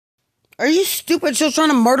Are you stupid? Still trying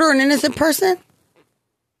to murder an innocent person?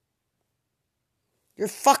 Your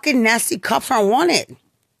fucking nasty cops aren't wanted.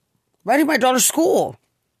 Writing my daughter's school.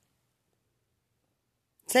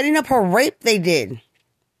 Setting up her rape they did.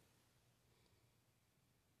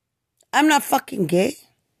 I'm not fucking gay.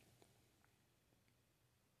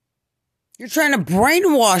 You're trying to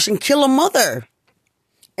brainwash and kill a mother.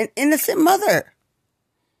 An innocent mother.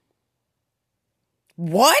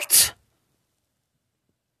 What?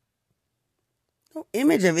 No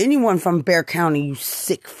image of anyone from Bexar County, you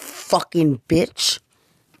sick fucking bitch.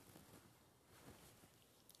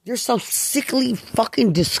 You're so sickly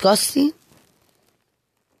fucking disgusting.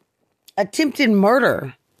 Attempted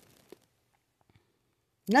murder.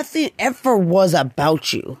 Nothing ever was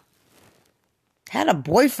about you. Had a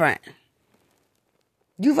boyfriend.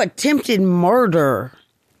 You've attempted murder.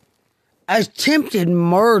 Attempted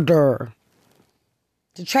murder.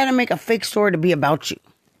 To try to make a fake story to be about you.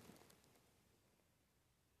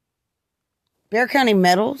 Bexar County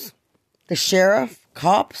medals, the sheriff,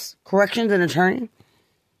 cops, corrections, and attorney.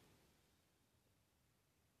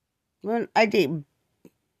 When I date,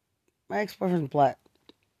 my ex-boyfriend's black.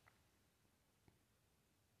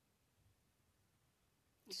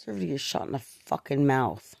 Deserve to get shot in the fucking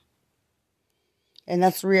mouth. And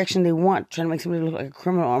that's the reaction they want, trying to make somebody look like a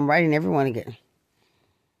criminal. I'm writing everyone again.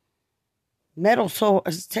 Metal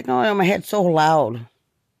technology on my head so loud.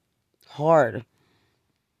 Hard.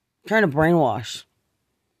 Trying to brainwash.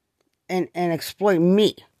 And exploit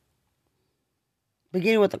me.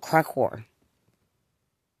 Beginning with the crack war.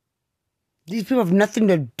 These people have nothing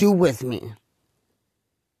to do with me.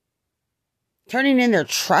 Turning in their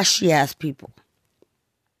trashy ass people.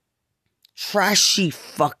 Trashy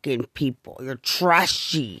fucking people. You're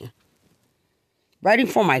trashy. Writing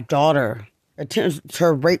for my daughter. Attempts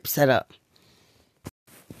her rape setup.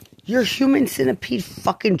 You're human centipede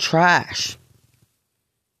fucking trash.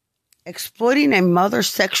 Exploiting a mother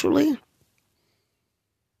sexually?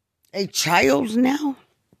 A child now?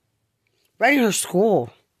 Writing her school.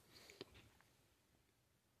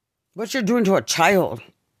 What you're doing to a child.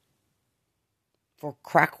 For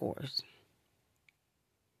crack wars.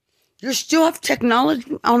 You still have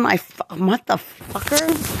technology on my motherfucker?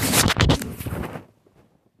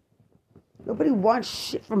 Nobody wants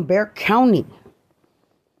shit from Bexar County.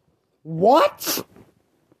 What?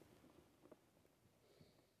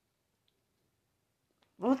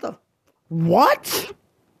 What?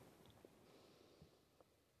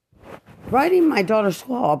 Writing my daughter's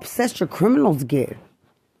school, how obsessed your criminals get.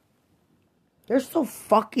 They're so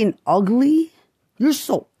fucking ugly. You're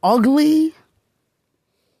so ugly.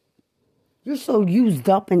 You're so used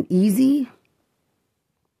up and easy.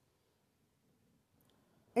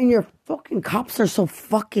 And your fucking cops are so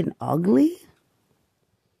fucking ugly.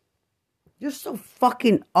 You're so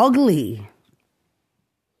fucking ugly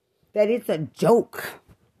that it's a joke.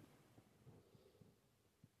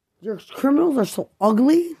 Your criminals are so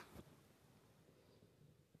ugly.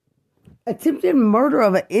 Attempted murder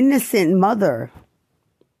of an innocent mother.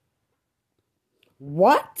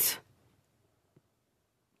 What?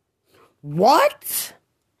 What?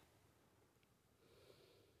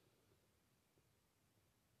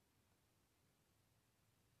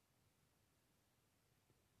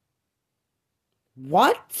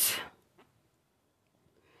 What?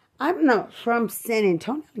 I'm not from San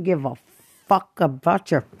Antonio to give a fuck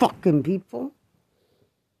about your fucking people.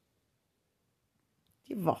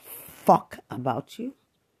 Give a fuck about you.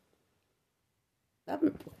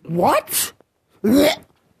 What?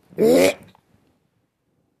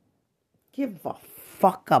 Give a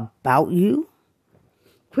fuck about you?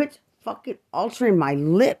 Quit fucking altering my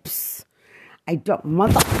lips. I don't,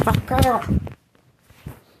 motherfucker.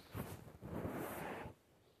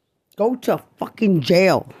 Go to fucking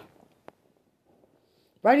jail.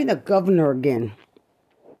 Writing the governor again.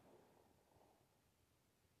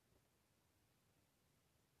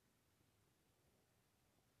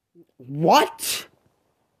 What?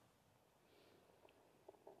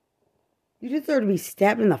 You deserve to be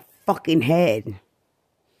stabbed in the fucking head.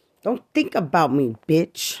 Don't think about me,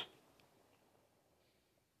 bitch.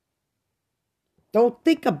 Don't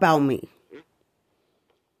think about me.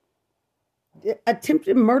 The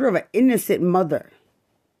attempted murder of an innocent mother.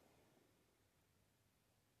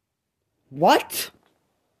 What?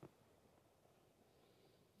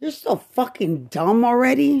 You're so fucking dumb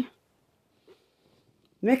already.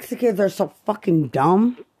 Mexicans are so fucking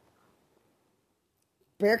dumb.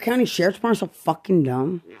 Bexar County Sheriff's Department is so fucking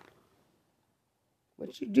dumb.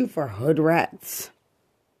 What you do for hood rats?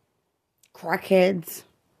 Crackheads?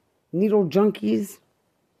 Needle junkies?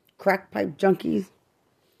 Crack pipe junkies?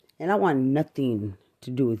 And I want nothing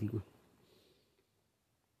to do with you.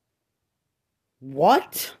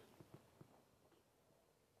 What?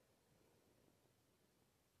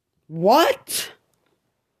 What?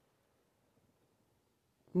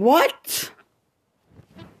 What?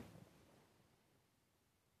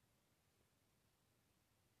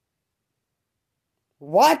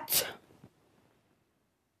 What?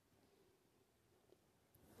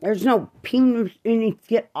 There's no penis in it.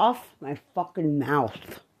 Get off my fucking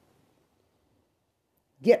mouth.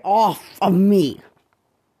 Get off of me.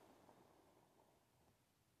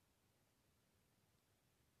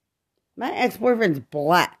 My ex-boyfriend's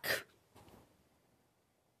black.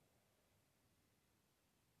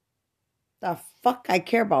 The fuck I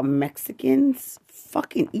care about Mexicans?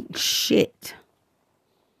 Fucking eat shit.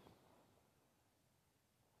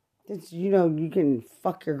 It's, you know, you can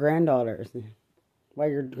fuck your granddaughters while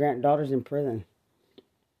your granddaughter's in prison.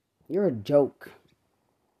 You're a joke.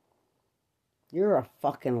 You're a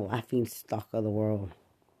fucking laughing stock of the world.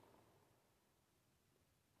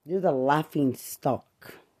 You're the laughing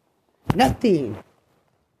stock. Nothing.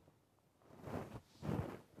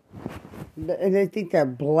 And they think they're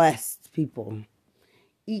blessed people.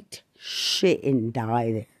 Eat shit and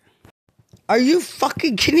die there. Are you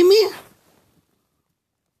fucking kidding me?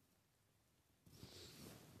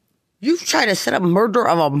 You've tried to set up murder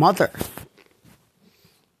of a mother.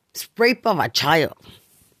 Rape of a child.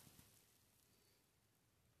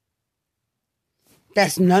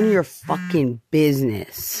 That's none of your fucking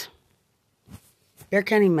business. Bexar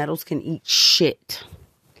County Metals can eat shit.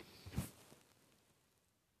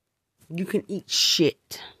 You can eat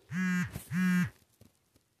shit.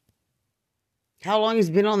 How long he's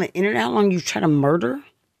been on the internet? How long you try to murder?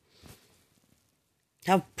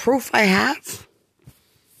 Have proof I have?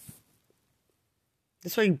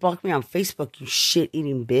 That's why you blocked me on Facebook, you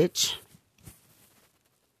shit-eating bitch.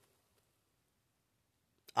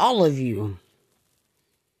 All of you.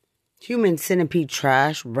 Human centipede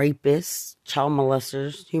trash, rapists, child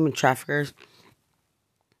molesters, human traffickers.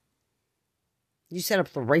 You set up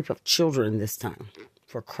the rape of children this time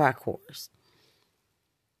for crack whores.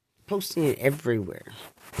 Posting it everywhere.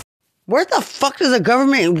 Where the fuck does the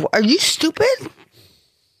government... Are you stupid?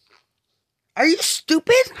 Are you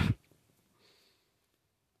stupid?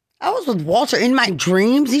 I was with Walter in my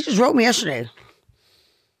dreams. He just wrote me yesterday.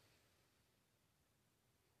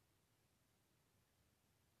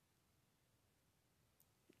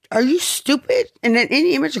 Are you stupid? And then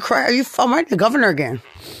any image of cry, I'm writing the governor again.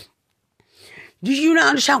 Do you not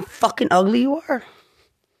understand how fucking ugly you are?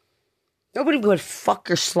 Nobody would fuck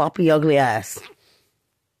your sloppy, ugly ass.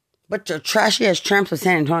 But your trashy ass tramps of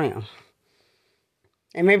San Antonio.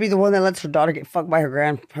 And maybe the one that lets her daughter get fucked by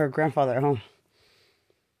her grandfather at home.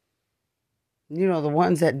 You know, the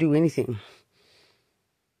ones that do anything.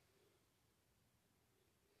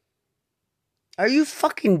 Are you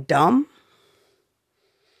fucking dumb?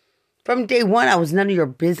 From day one, I was none of your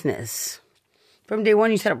business. From day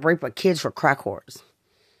one, you set up rape of kids for crack whores.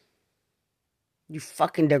 You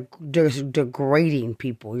fucking degrading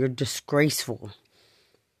people. You're disgraceful.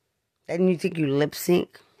 And you think you lip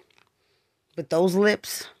sync? With those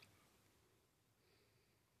lips?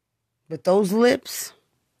 With those lips?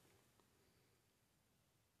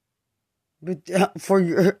 But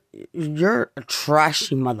you're a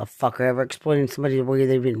trashy motherfucker ever exploiting somebody the way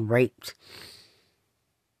they've been raped.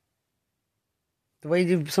 The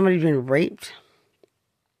way somebody's been raped.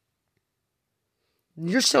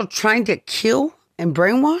 You're still trying to kill and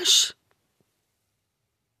brainwash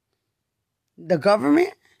the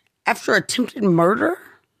government after attempted murder?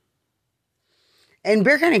 And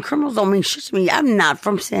Bexar County criminals don't mean shit to me. I'm not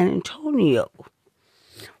from San Antonio.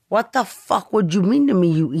 What the fuck would you mean to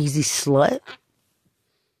me, you easy slut?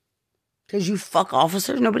 Because you fuck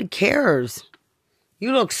officers? Nobody cares.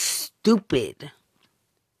 You look stupid.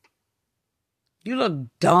 You look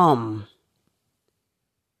dumb.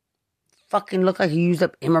 Fucking look like you used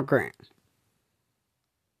up immigrant.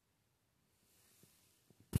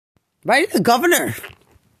 Write to the governor.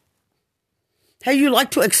 How you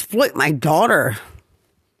like to exploit my daughter.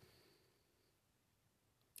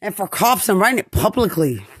 And for cops, I'm writing it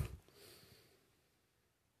publicly.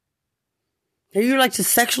 How you like to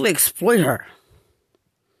sexually exploit her.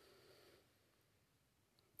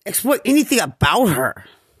 Exploit anything about her.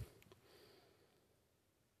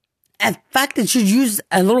 And the fact that you used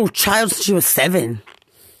a little child since she was 7.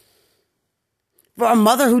 For a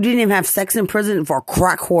mother who didn't even have sex in prison, for a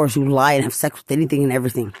crack whores who lie and have sex with anything and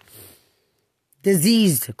everything.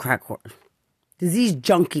 Diseased crack whores. Diseased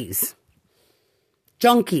junkies.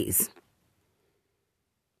 Junkies.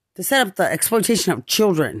 To set up the exploitation of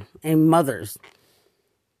children and mothers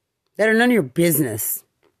that are none of your business.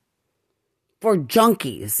 For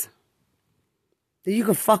junkies. that you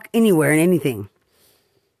can fuck anywhere and anything.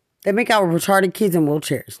 They make out retarded kids in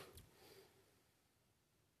wheelchairs.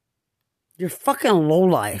 You're fucking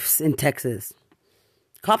lowlifes in Texas.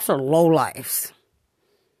 Cops are lowlifes.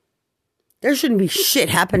 There shouldn't be shit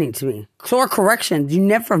happening to me. Clore corrections. You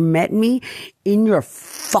never met me in your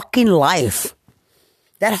fucking life.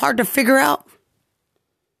 That hard to figure out?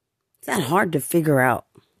 It's not hard to figure out.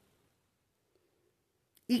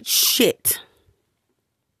 Eat shit.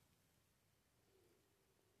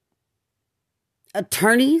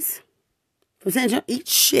 Attorneys from San Antonio, eat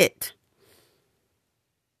shit.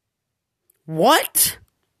 What?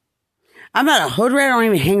 I'm not a hood rat. I don't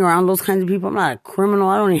even hang around those kinds of people. I'm not a criminal.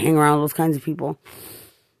 I don't even hang around those kinds of people.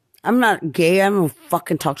 I'm not gay. I don't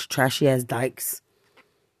fucking talk to trashy ass dykes.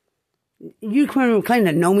 You claim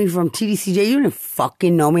to know me from TDCJ. You didn't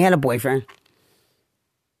fucking know me. I had a boyfriend.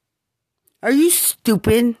 Are you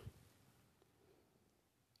stupid?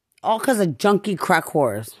 All because of junkie crack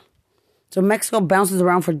whores. So Mexico bounces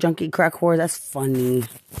around for junkie crack whores. That's funny.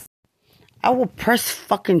 I will press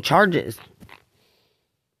fucking charges.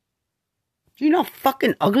 Do you know how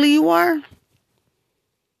fucking ugly you are? Do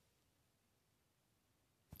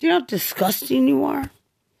you know how disgusting you are?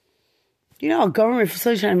 Do you know how government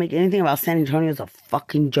facilities trying to make anything about San Antonio is a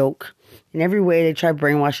fucking joke? In every way they try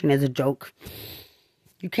brainwashing as a joke.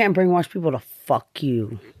 You can't brainwash people to fuck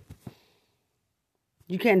you.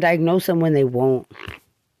 You can't diagnose them when they won't.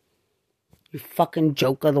 You fucking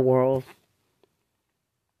joke of the world.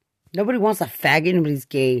 Nobody wants a faggot. Nobody's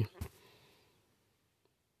gay.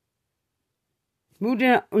 Moved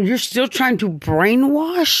in. You're still trying to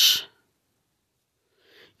brainwash?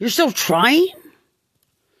 You're still trying?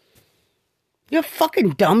 You know how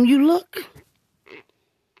fucking dumb you look?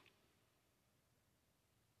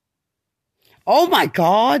 Oh my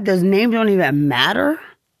God, those names don't even matter?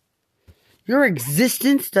 Your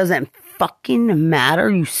existence doesn't fucking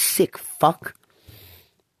matter, you sick fuck.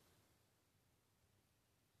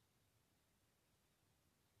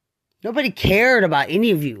 Nobody cared about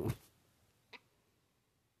any of you.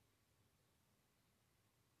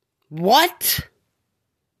 What?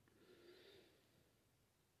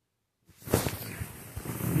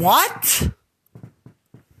 What?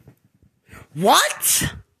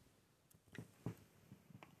 What?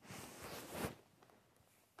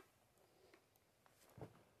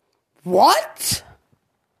 What?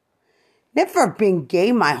 Never been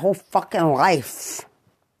gay my whole fucking life.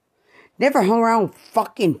 Never hung around with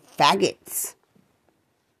fucking faggots.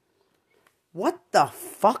 What the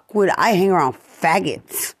fuck would I hang around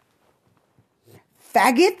faggots?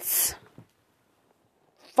 Faggots?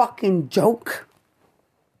 Fucking joke.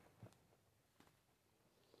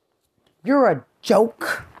 You're a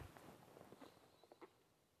joke.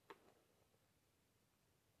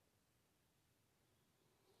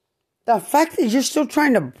 The fact that you're still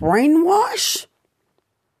trying to brainwash?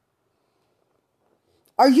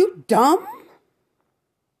 Are you dumb?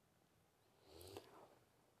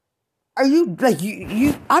 Are you, like,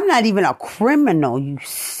 you, I'm not even a criminal, you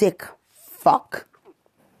sick fuck.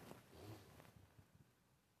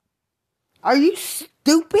 Are you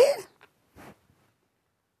stupid?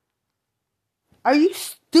 Are you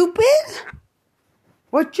stupid?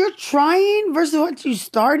 What you're trying versus what you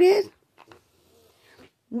started?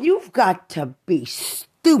 You've got to be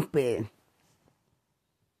stupid.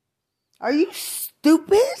 Are you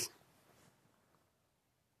stupid?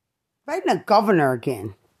 Writing a governor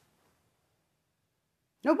again.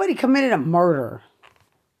 Nobody committed a murder.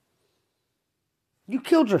 You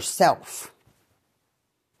killed yourself.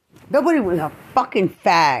 Nobody was a fucking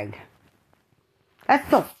fag. That's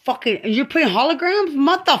the fucking... You're putting holograms?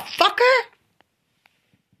 Motherfucker?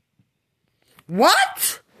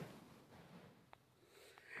 What?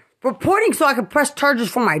 Reporting so I can press charges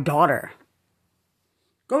for my daughter.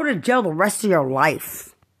 Go to jail the rest of your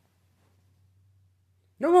life.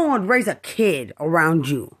 No one would raise a kid around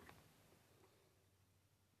you.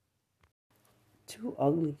 Two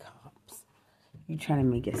ugly cops. You trying to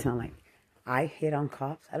make it sound like I hit on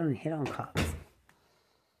cops? I don't hit on cops.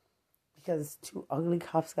 Because two ugly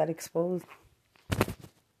cops got exposed.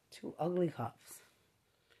 Two ugly cops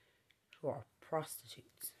who are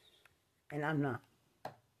prostitutes. And I'm not.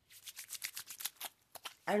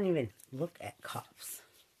 I don't even look at cops.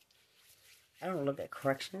 I don't look at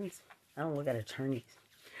corrections. I don't look at attorneys.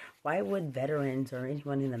 Why would veterans or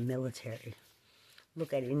anyone in the military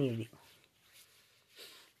look at any of you?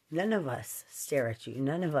 None of us stare at you.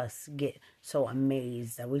 None of us get so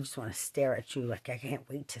amazed that we just want to stare at you like I can't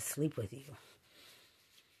wait to sleep with you.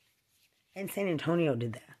 And San Antonio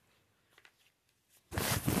did that.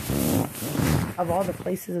 Of all the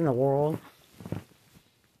places in the world,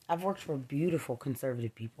 I've worked for beautiful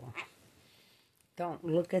conservative people. Don't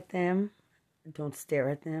look at them. Don't stare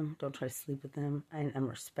at them. Don't try to sleep with them. I'm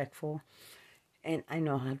respectful. And I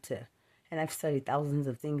know how to. And I've studied thousands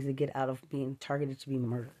of things to get out of being targeted to be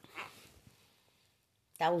murdered.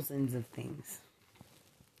 Thousands of things.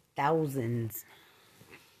 Thousands.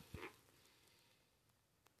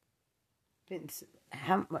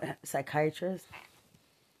 How psychiatrists?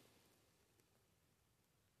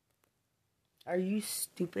 Are you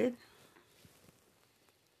stupid?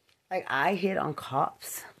 Like, I hit on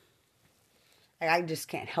cops. Like, I just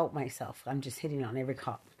can't help myself. I'm just hitting on every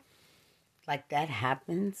cop. Like, that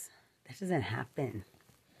happens? That doesn't happen.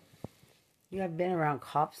 I've been around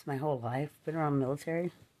cops my whole life. Been around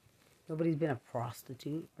military. Nobody's been a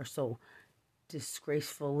prostitute or so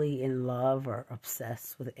disgracefully in love or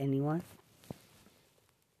obsessed with anyone.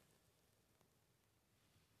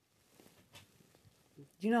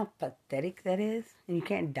 Do you know how pathetic that is? And you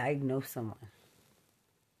can't diagnose someone.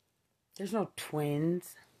 There's no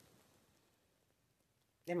twins.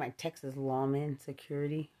 They're my Texas lawman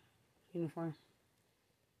security uniform.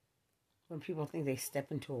 When people think they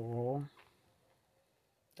step into a role,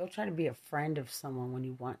 don't try to be a friend of someone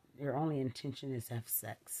when your only intention is to have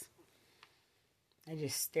sex. I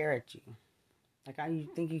just stare at you. Like, you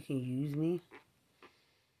think you can use me?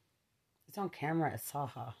 It's on camera at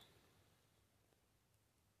Saha.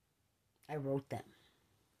 I wrote them.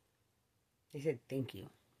 They said thank you.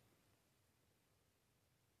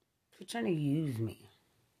 Quit trying to use me.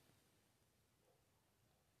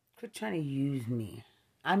 Quit trying to use me.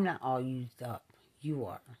 I'm not all used up. You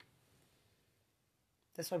are.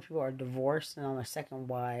 That's why people are divorced and on their second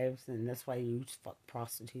wives, and that's why you fuck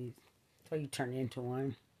prostitutes. That's why you turn into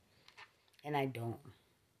one. And I don't.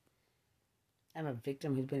 I'm a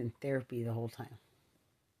victim who's been in therapy the whole time.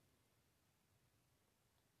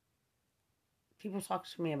 People talk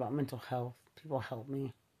to me about mental health. People help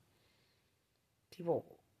me.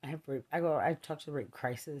 I've talked to the rape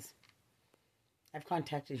crisis. I've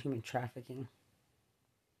contacted human trafficking.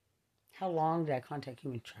 How long did I contact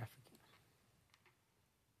human trafficking?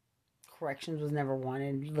 Corrections was never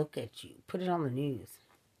wanted. Look at you. Put it on the news.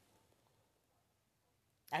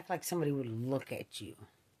 Act like somebody would look at you.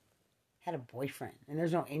 Had a boyfriend. And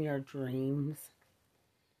there's no in your dreams.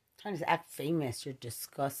 Trying to act famous. You're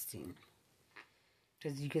disgusting.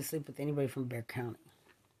 Because you can sleep with anybody from Bexar County.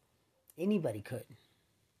 Anybody could.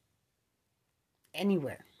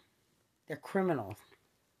 Anywhere. They're criminals.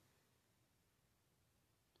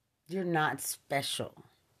 You're not special.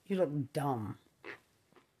 You look dumb.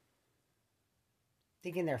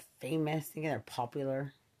 Thinking they're famous. Thinking they're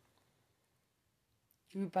popular.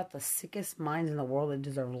 You're about the sickest minds in the world that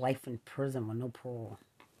deserve life in prison with no parole.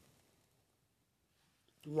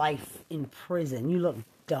 Life in prison. You look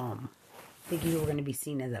dumb. Thinking you were going to be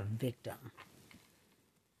seen as a victim.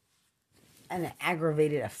 An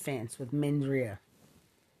aggravated offense with mens rea.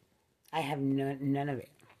 I have none of it.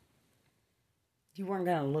 You weren't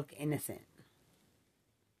going to look innocent.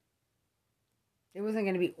 It wasn't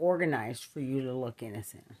going to be organized for you to look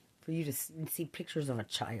innocent. For you to see pictures of a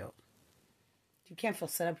child. You can't feel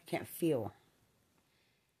set up, you can't feel.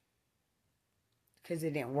 Because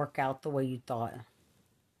it didn't work out the way you thought.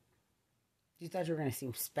 You thought you were going to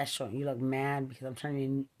seem special. You look mad because I'm turning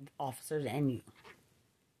in officers and you.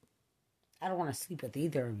 I don't want to sleep with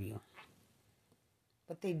either of you.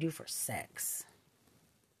 What they do for sex.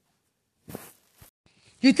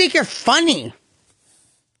 You think you're funny.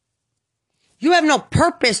 You have no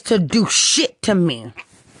purpose to do shit to me.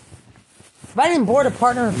 If I didn't board a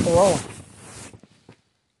partner in parole,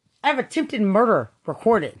 I have attempted murder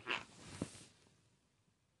recorded.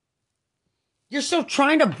 You're still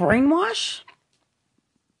trying to brainwash?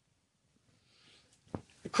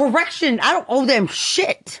 Correction, I don't owe them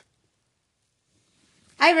shit.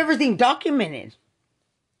 I have everything documented.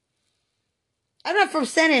 I'm not from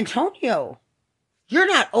San Antonio. You're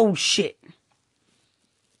not owed shit.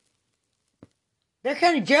 Bexar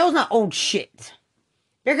County Jail's not owed shit.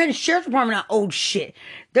 Bexar County Sheriff's Department not owed shit.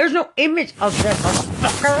 There's no image of them,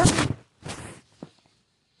 motherfucker.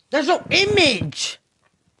 There's no image.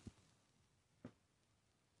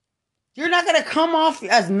 You're not gonna come off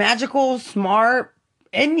as magical, smart,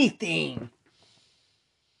 anything.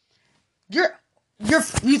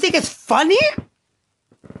 You think it's funny?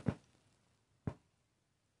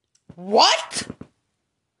 What?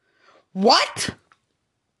 What?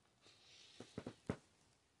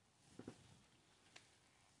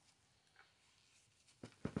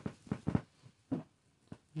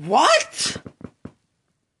 What?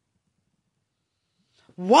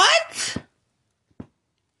 What?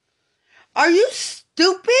 Are you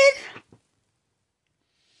stupid?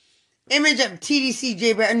 image of TDC,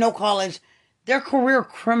 J. Bear, and no college. They're career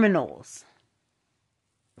criminals.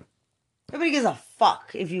 Nobody gives a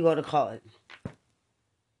fuck if you go to college.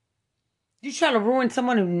 You try to ruin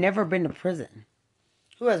someone who's never been to prison,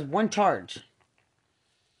 who has one charge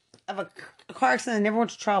of a car accident that never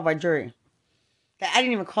went to trial by jury. That I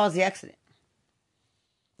didn't even cause the accident.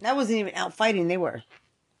 I wasn't even out fighting, they were.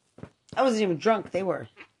 I wasn't even drunk, they were.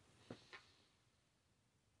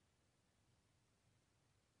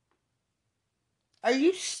 Are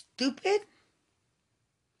you stupid?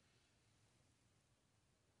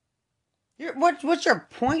 What's your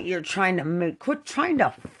point you're trying to make? Quit trying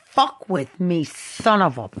to fuck with me, son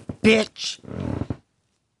of a bitch.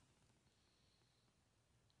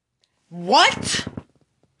 What?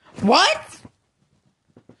 What?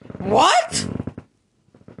 What?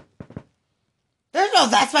 There's no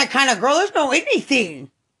that's my kind of girl. There's no anything.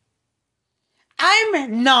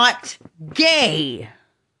 I'm not gay.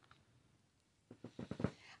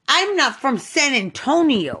 I'm not from San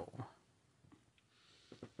Antonio.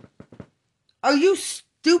 Are you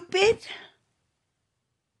stupid?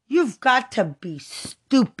 You've got to be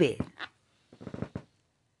stupid.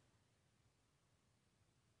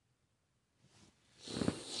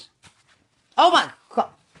 Oh my God.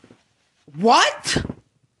 What?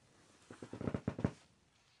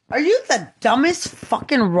 Are you the dumbest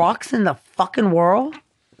fucking rocks in the fucking world?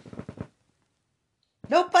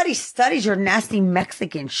 Nobody studies your nasty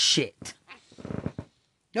Mexican shit.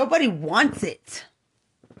 Nobody wants it.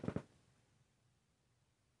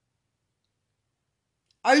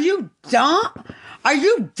 Are you dumb? Are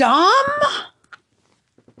you dumb?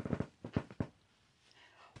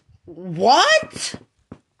 What?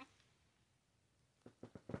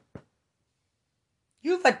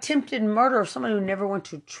 You've attempted murder of someone who never went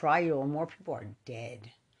to trial, and more people are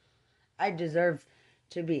dead. I deserve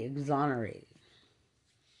to be exonerated.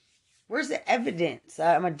 Where's the evidence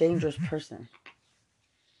that I'm a dangerous person?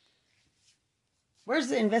 Where's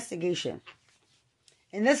the investigation?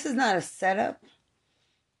 And this is not a setup,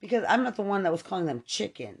 because I'm not the one that was calling them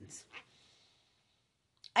chickens.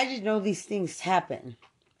 I didn't know these things happen.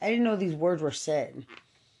 I didn't know these words were said.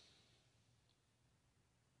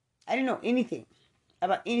 I didn't know anything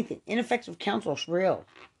about anything. Ineffective counsel is real.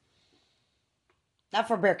 Not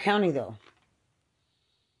for Bexar County, though.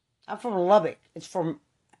 I'm from Lubbock. It's for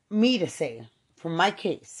me to say. For my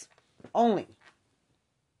case. Only.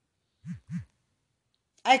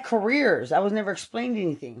 I had careers. I was never explained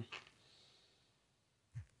anything.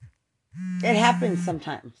 It happens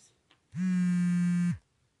sometimes.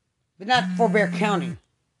 But not for Bexar County.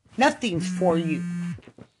 Nothing's for you.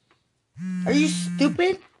 Are you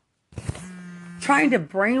stupid? Trying to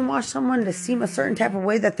brainwash someone to seem a certain type of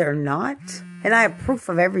way that they're not? And I have proof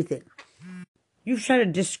of everything. You've tried to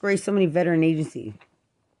disgrace so many veteran agencies.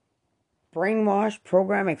 Brainwash,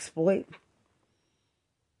 program, exploit.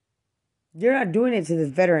 You're not doing it to this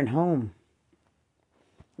veteran home.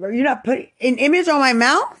 You're not putting an image on my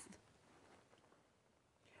mouth?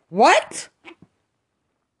 What?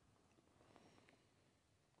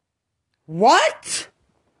 What?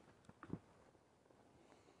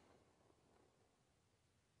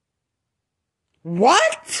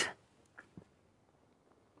 What?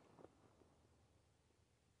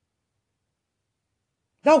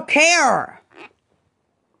 Don't care.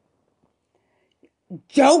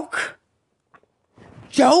 Joke?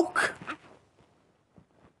 Joke?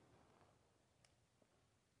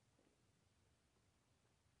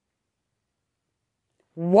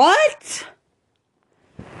 What?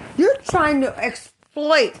 You're trying to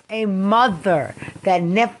exploit a mother that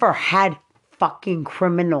never had fucking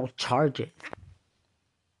criminal charges.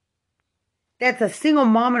 That's a single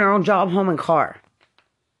mom in her own job, home, and car.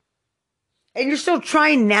 And you're still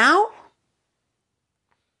trying now?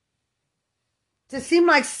 To seem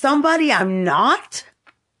like somebody I'm not?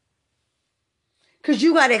 Because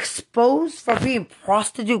you got exposed for being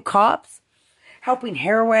prostitute cops? Helping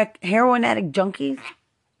heroin addict junkies?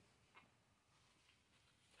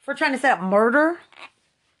 For trying to set up murder?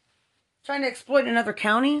 Trying to exploit another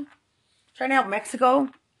county? Trying to help Mexico?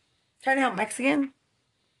 Trying to help Mexican?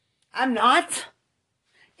 I'm not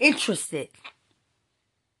interested.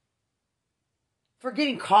 For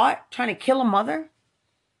getting caught trying to kill a mother?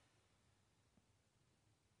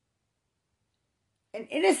 An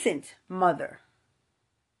innocent mother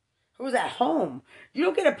who was at home. You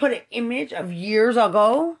don't get to put an image of years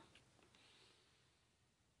ago.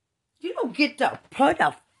 You don't get to put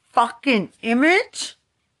a fucking image.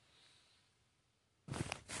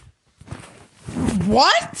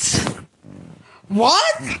 What?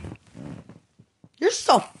 What? You're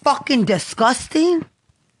so fucking disgusting.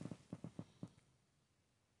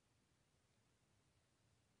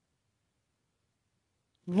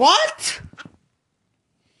 What?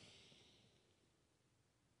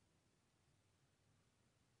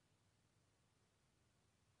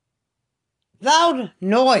 Loud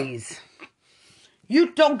noise.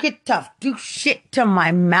 You don't get to do shit to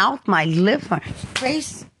my mouth, my lips, my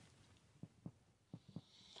face.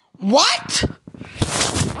 What?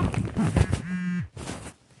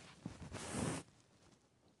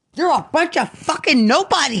 You're a bunch of fucking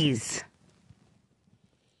nobodies.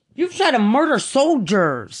 You've tried to murder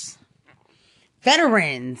soldiers,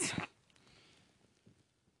 veterans,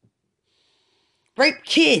 rape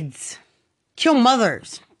kids, kill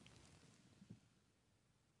mothers.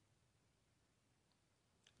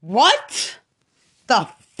 What the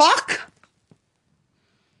fuck?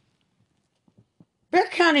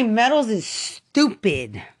 Bexar County Metals is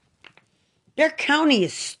stupid. Bexar County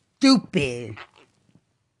is stupid.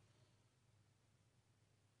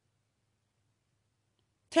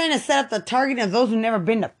 Trying to set up the target of those who've never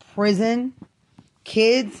been to prison,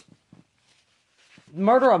 kids,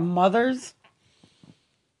 murder of mothers,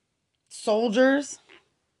 soldiers,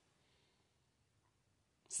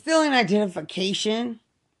 stealing identification,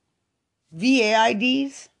 VA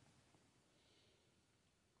IDs.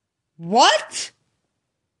 What?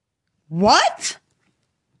 What?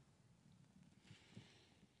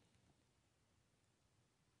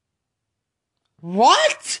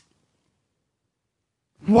 What?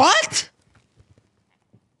 What?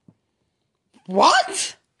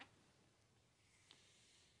 What?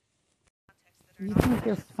 You think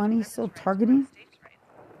they're funny still targeting?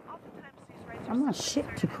 I'm not shit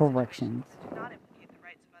to corrections.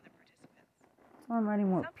 So I'm writing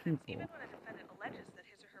more people.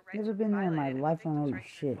 Never been there in my life, I don't know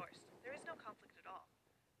shit.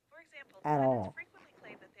 At all.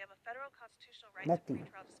 Nothing.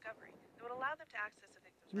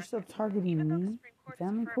 You're still targeting me?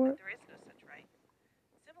 Family court?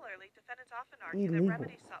 Illegal.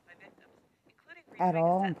 At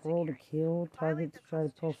all, I'm parole to kill, target to try to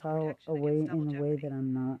profile away in a way that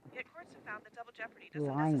I'm not.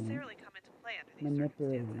 Lying.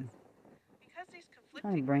 Manipulating.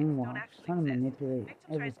 Trying to brainwash. Trying to manipulate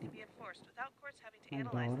everything.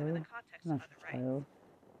 My daughter? Not your child.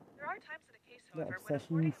 The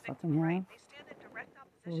obsession you fucking have?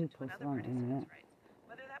 What we posted on the internet?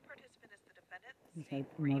 You tried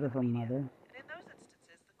to murder her mother.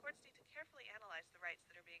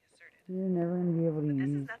 You're never going to be able to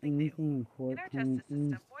use anything in court claiming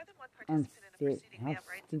it unfit. How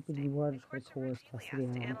stupid you are to try to coerce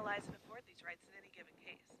custody out.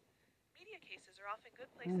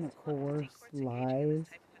 Trying to coerce lies,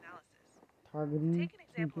 targeting,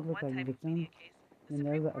 some people look like victims, and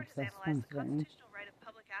they're the obsessed ones threatening.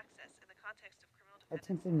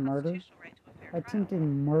 Attempted murder? Attempted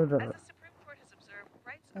murder.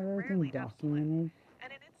 Everything documented.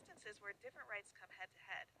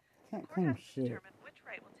 Can't claim shit.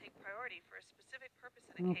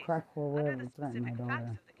 No crack whore will ever threaten my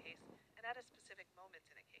daughter.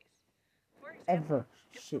 Ever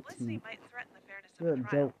shit to me. You're a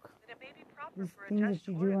joke. These things that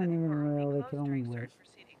you do aren't even real, they can only wish.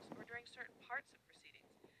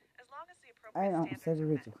 I don't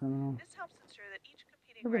segregate the criminal.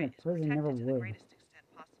 Never been in prison, never would.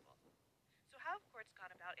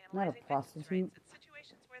 Not a prostitute.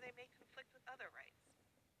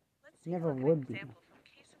 Never would be.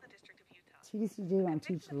 TDCJ don't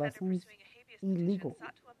teach lessons. Illegal.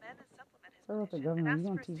 Sorry about the government. You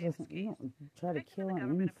don't teach lessons. You don't try to kill on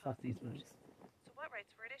any fucking case.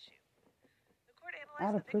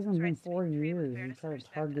 Out of prison been 4 years. You try to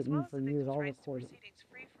target me for years, all recorded.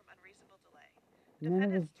 None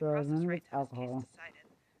of it's drugs, none of it's alcohol.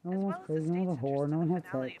 No one was crazy, no one was a whore, no one had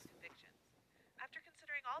sex.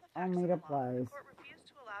 All made up lies.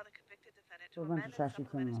 For a bunch of trashy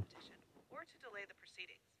criminals.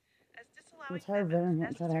 Retired veterans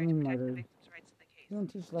don't try to have me murdered. You don't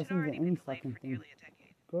teach lessons in any fucking thing.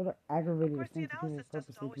 Go to aggravated offense people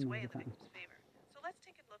purposely commit the crime.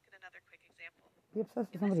 Be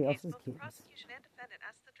obsessed with somebody else's kids.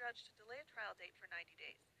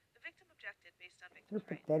 You're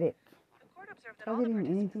pathetic. Targeting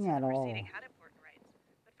anything at all.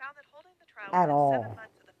 At all.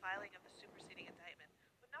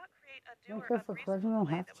 Don't care for correctional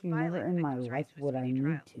have to. Never in my life would I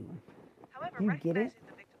need to. You get it?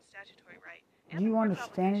 Do you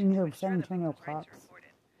understand it in your San Antonio cops?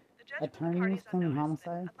 Attorneys claiming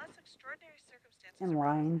homicide? And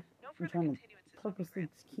lying? And trying to purposely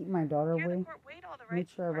keep my daughter away? Make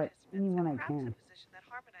sure I write anyone I can.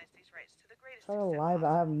 Try to lie, but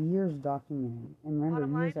I have years documented. And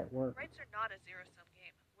remember, years at work.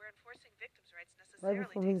 Right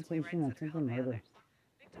before visitation, attempted murder.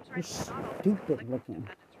 You're stupid looking.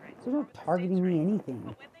 They're not targeting me anything.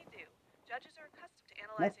 But when they do, judges are accustomed to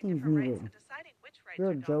analyzing Nothing's different rights needed. and deciding which rights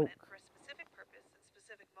You're are a dominant joke. for a specific purpose and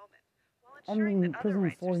specific moment, while I've been ensuring in that other prison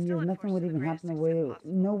rights for 4 are still years. Nothing enforced would to the even greatest happen the way extent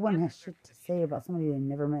possible no one and has shit preserved to for the say future. about somebody they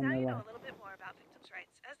never met in Now their you know life. a little bit more about victims'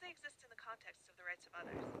 rights as they exist in the context of the rights of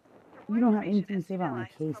others. You don't have anything to say about my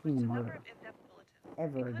case being a NCVLI has published a number murder. of in-depth bulletins,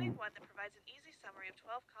 Ever including again. one that provides an easy summary of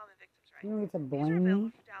 12 common victims' rights. You don't get to These are blame available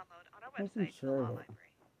me. for download on our Making website, the sure Law of it.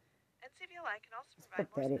 Library. NCVLI can also It's provide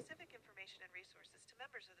more pathetic. specific information and resources to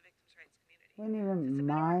members of the victims' rights community. Wasn't To even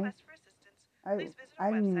submit a request for assistance, please visit I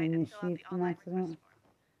our didn't website even and fill out initiate the an online request accident.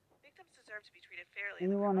 form. Victims deserve to be treated fairly And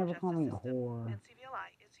in you the won't criminal ever call justice me a system. whore. NCVLI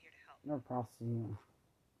is here to help. You're a prostitute.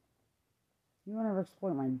 You won't ever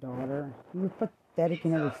exploit my daughter. You're pathetic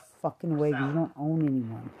in every fucking way because you don't own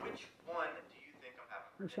anyone. Which one do you think I'm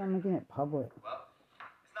having for Make sure dinner? I'm making it public. Well,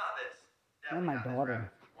 it's not this. And Definitely my not this daughter.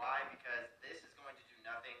 rabbit food. Why? Because this is going to do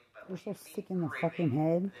nothing but You're so leave me sick in the craving fucking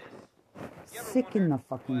head. this. You ever Sick in wondered the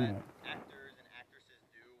fucking what head. actors and actresses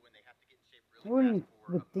do when they have to get in shape really What fast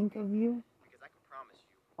for would a think movie? of you? Because I can promise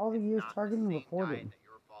you, All the it's years not targeting the same reported. diet that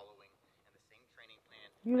you're following and the same training plan.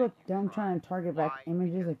 You look dumb trying to target back Why?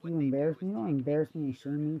 images like Because you what they embarrass do me. is You don't take embarrass a me and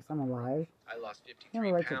shame me because I'm alive. I lost You 53 have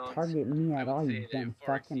a right to pounds. target me I at would all, say you that dumb it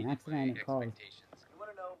far fucking exceeded accident I my didn't cause. expectations. You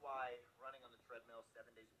want to know why running on the treadmill 7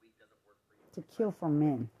 days a week doesn't work for you? To kill for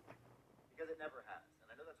men. Because it never has. And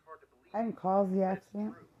I know that's hard to believe. I didn't cause the but it's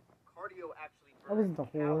accident. true. Cardio actually I wasn't the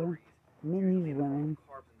burns whore. calories, Men usually use in the form women. of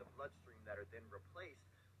carbs in the bloodstream that are then replaced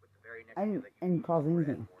with the very next I meal didn't that you cause eat or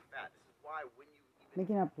anything. add more fat. This is why when you even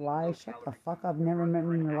Making up eat lies. low Shut the calorie fuck food up. or Never run met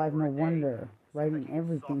for me in an your life. hour No a day, wonder. so that Writing you get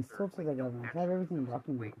everything. softer Still to when the you don't government. I have actually everything lose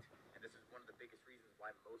documented. weight. And this is one of the biggest reasons why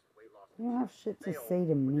most weight loss You don't have shit to fail say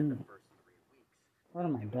to within me. the first 3 weeks. Or to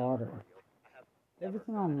my daughter. I have never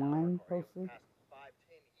Everything done an hour online cardio posted. past 5,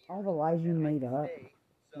 10 years, All the lies you and I made up. stay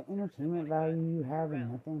The sub 10% entertainment body fat value you have year and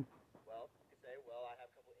round. nothing. Well, you could say, well, I have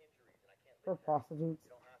a couple injuries and I can't For lift heavy. prostitutes.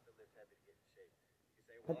 You don't have to lift heavy to get in shape. You could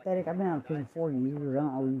say, well, Pathetic. I've been out of prison 4 years. I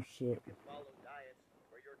don't owe you shit. you can follow diets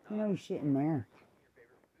where you're You not know shit in there. eating your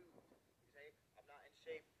favorite foods. You say, I'm not in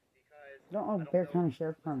shape because Don't owe I don't Bear know County what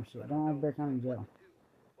Sheriff to Department listen to. shit. I Don't owe know Bear County what Jail. to do.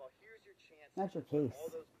 Well, here's your chance That's your to put case. all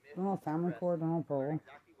those myths Don't owe to family rest court. Don't owe and learn parole.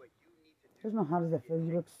 exactly what you need to do. There's no how does it feel.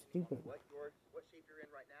 You look stupid. What shape you're in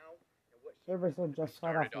right now and what shape Everybody's so you want to be.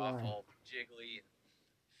 justified off Started the off lie. all jiggly and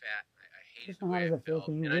fat. I hated Just the know how way does I it feel felt,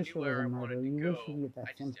 because you and I wish knew it was where a I wanted murder. to You wish you go. could get that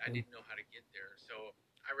I sympathy. didn't know how to get there, so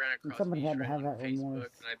I ran And across somebody Beach had to Trail have on that Facebook,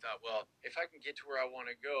 remorse. and I thought, well, if I can get to where I want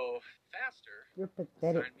to go faster, You're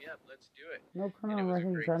pathetic. sign me up. Let's do it. No And criminal it was a record.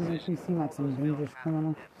 You great try to make me decision. seem like some dangerous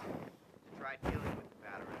criminal. To try dealing with the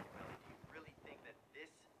battery. Do you really think that this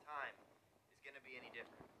time is going to be any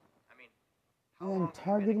different? I mean, how And then long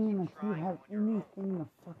targeting are him you like you trying have on your own? anything to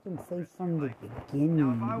fucking say from the Now, if I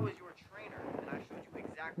beginning. was your trainer and I showed you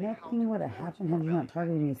exactly how to Nothing would have torch happened your had you belly not fat,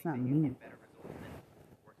 targeted do me. you It's think not that you'd me. get better results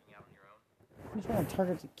than working out on your own? You try to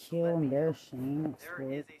target to kill, Let me embarrass, help you. shame, There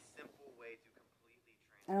exploit. is a simple way to completely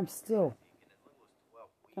And I'm transform still your physique in as little as 12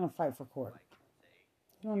 weeks. gonna fight for court. Like, say,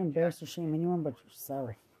 You don't Hugh embarrass or Jackman shame did anyone but for the yourself.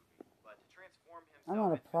 great movie. But to transform I'm not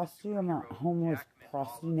a himself into the prostitute. I'm not a superhero homeless Jackman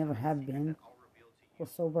prostitute. followed Never some of the have secrets been. that I'll reveal to you. Was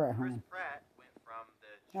sober at Chris home. Pratt went from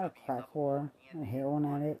the Not a chubby, crack lovable whore. Not a heroin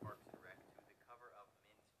Andy addict. on Parks and Rec to the cover of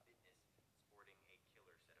Men's Fitness sporting a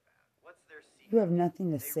killer set of abs. What's their secret? You have nothing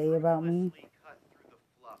to They say about me. ruthlessly cut through the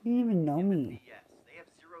fluff You didn't even know and the me. BS. They have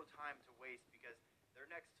zero time to waste because their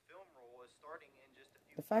next film role is starting in just a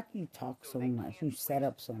few The fact that you weeks. talk So so they much, can't you set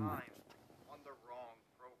up waste so much. time on the wrong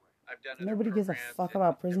program. I've done other Nobody gives a programs fuck and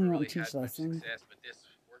about prison. never You don't really teach had much lessons. success, but this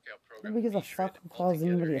workout program Nobody gives a with V-Shred fuck who calls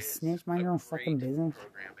altogether anybody a is snitch. Mind your own fucking great business.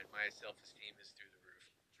 program, and my self-esteem is through the roof.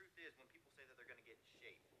 Truth is, when people say that they're going to get in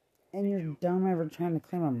shape, And you're dumb ever trying to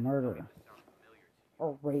claim a murder this sounds familiar to you.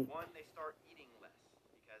 or rape. One, they start eating less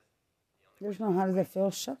because the only There's way no to how does lose it feel?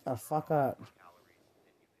 weight Shut the is to fuck burn up. more calories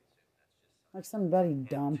than you consume. That's just Like somebody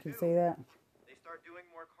dumb could say that. They start doing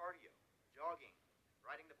more cardio, jogging,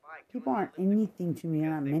 riding the bike. People doing aren't the elliptical, anything to me. They're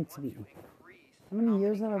not because they meant to want be. increase How many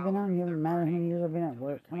years many have I been out? calories You haven't they're mattered how many burning years I've been at to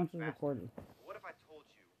work. lose How much weight is faster. recorded? What if I told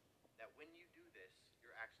you that when you do this,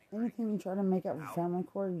 you're actually hurting Anything you try to make up for family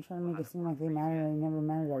court, you try to make it seem like they matter. They never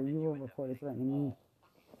matter. That you will record it threatening me.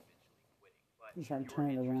 eventually quitting? But You try to if turn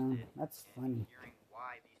it you're around. interested That's in funny. hearing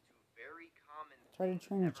why these two very common Try to things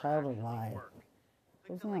train a never child to actually lie. work,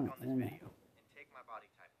 Go click see the on link the on this internet. video and take my body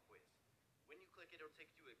type quiz. When you click it, it'll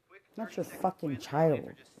take you to a quick Not 30 your second fucking quiz. child.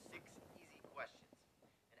 Answer just 6 easy questions.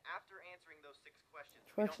 And after answering those 6 questions,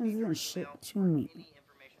 we don't Corrections need your isn't shit email to or me. any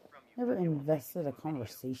information from you. Never It will take you invested to a video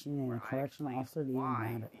conversation in where a I correctional explain officer to even why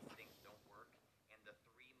matter. these things don't work and the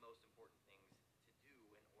 3 most important things to do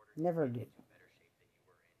in order Never to did. get into better shape than you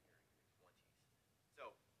were in.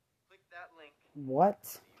 What?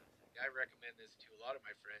 I recommend this to a lot of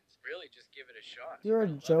my friends. Really, just give it a shot. You're a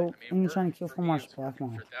You'll love it. joke, I mean, and you're it trying to worked kill for for me. Marsh It's working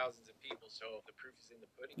Blackmore. for thousands of people. So the proof is in the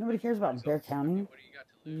pudding. Nobody cares about Bear So, I County. mean, what do you got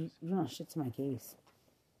to lose? You're not shit to my case.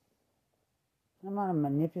 I'm not a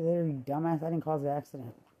manipulator, you dumbass. I didn't cause the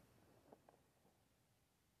accident.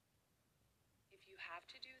 If you have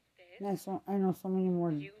to do this, I know so many more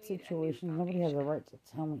You need a new situations. Nobody has a right to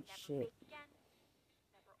tell me shit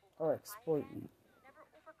or exploit me. Never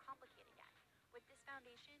overcomplicate again. With this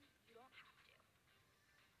foundation, you don't have to.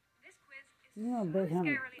 this quiz is You know, so Bear County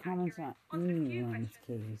scarily comments on accurate. Answered a few anyone's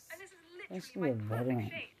questions, case, and this is especially literally a my perfect veteran.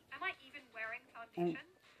 shade. Am I even wearing And foundation?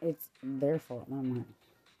 it's their fault, not mine.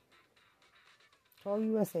 Call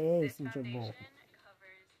USAA This since you're bold. foundation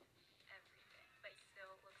covers everything, but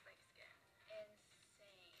still looks like skin. Insane.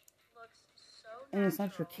 Looks so natural. And it's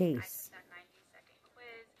not your case. I took that 90-second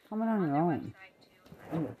quiz. Comment on your their own. website too.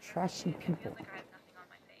 And you're trashy It people. feels like I have nothing on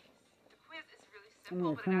my face. The quiz is really And simple,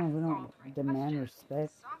 you're but it criminals who asks all don't the right demand questions.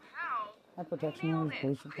 respect. Somehow, High I protection nailed orders, it.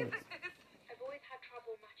 police reports. I've always had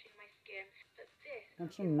trouble matching my skin, but this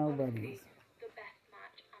Bunch of is nobodies. honestly the best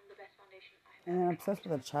match and the best foundation I have And then obsessed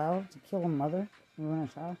with a child to kill a mother and ruin a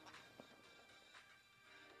child.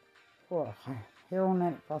 For a heroin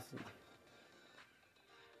addict prostitute.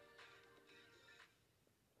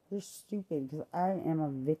 You're stupid because I am a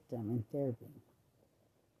victim in therapy.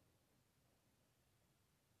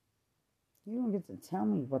 You don't get to tell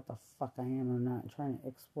me what the fuck I am or not, trying to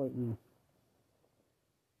exploit me.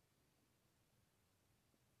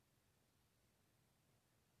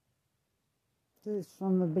 This,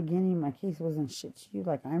 from the beginning, my case wasn't shit to you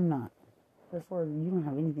like I'm not. Therefore, you don't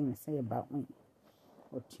have anything to say about me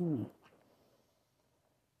or to me.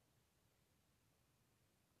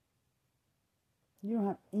 You don't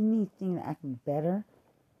have anything to act better.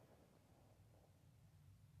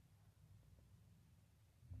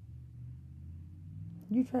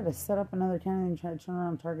 You try to set up another candidate and try to turn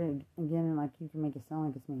around target again and like you can make it sound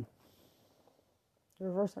like it's me.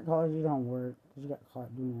 Reverse psychology don't work because you got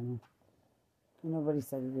caught doing it. And nobody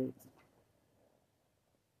segregates.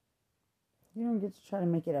 You don't get to try to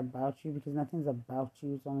make it about you because nothing's about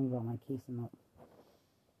you. It's only about my case and all.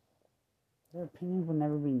 Their opinions will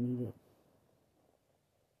never be needed.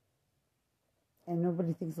 And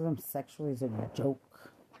nobody thinks of them sexually as a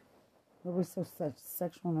joke. Nobody's so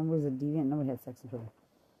sexual. Nobody's a deviant. Nobody had sex with her.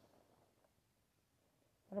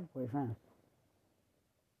 I had a boyfriend.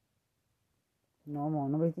 Normal.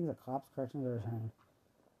 Nobody thinks of cops, corrections, or time.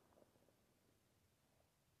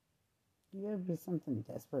 You gotta be something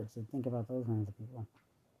desperate to think about those kinds of people.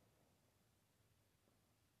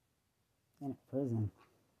 In a prison.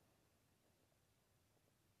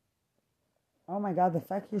 Oh my god, the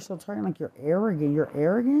fact you're still talking like you're arrogant. You're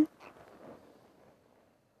arrogant?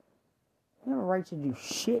 You have a right to do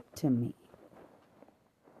shit to me.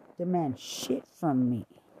 Demand shit from me.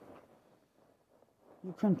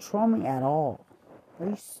 You control me at all. Are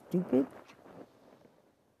you stupid?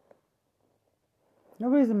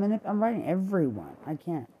 Nobody's a minute. I'm writing everyone. I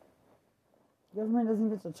can't. The government doesn't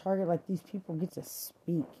get to target like these people get to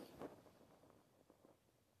speak.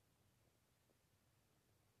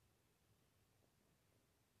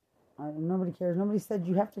 Nobody cares. Nobody said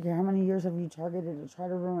you have to care. How many years have you targeted to try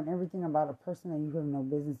to ruin everything about a person that you have no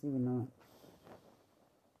business even knowing?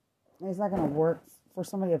 And it's not going to work for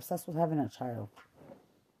somebody obsessed with having a child.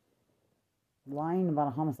 Lying about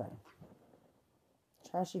a homicide.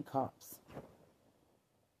 Trashy cops.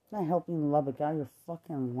 Not helping Lubbock out. You're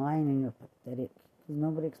fucking lying and you're pathetic. Because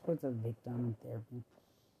nobody exploits a victim in therapy.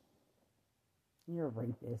 You're a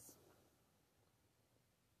rapist.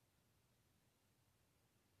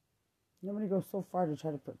 Nobody goes so far to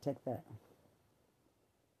try to protect that.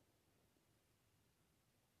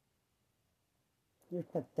 You're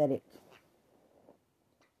pathetic.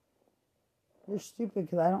 You're stupid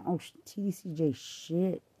because I don't owe TDCJ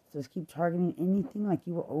shit. Just keep targeting anything like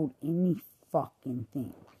you were owed any fucking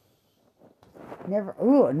thing.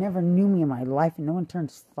 Never knew me in my life, and no one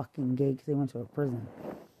turns fucking gay because they went to a prison.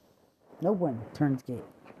 No one turns gay.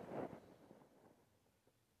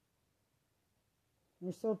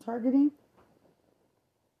 You're still targeting?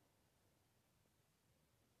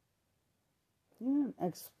 You don't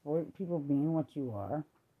exploit people being what you are.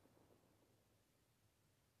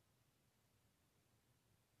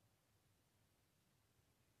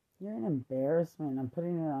 You're an embarrassment. I'm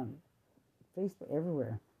putting it on Facebook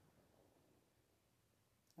everywhere.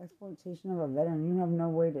 Exploitation of a veteran. You have no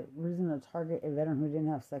reason to target a veteran who didn't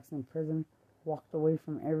have sex in prison, walked away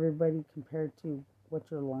from everybody compared to what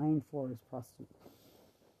you're lying for is prostitutes.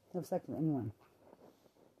 Have sex with anyone.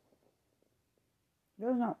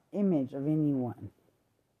 There's no image of anyone.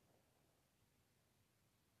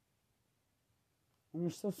 And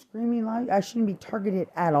you're still screaming loud. I shouldn't be targeted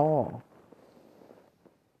at all.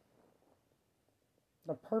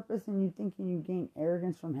 The purpose in you thinking you gain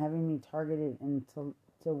arrogance from having me targeted and to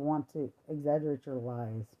want to exaggerate your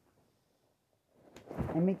lies.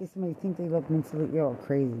 And making somebody think they look mentally ill or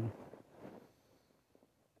crazy.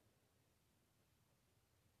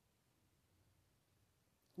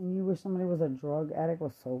 And you wish somebody was a drug addict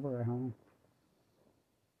was sober at home.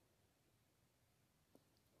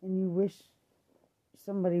 And you wish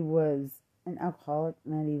somebody was an alcoholic,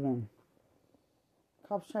 not even.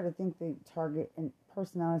 Cops try to think they target, and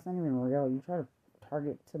personality's not even real. You try to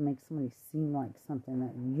target to make somebody seem like something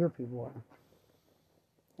that your people are.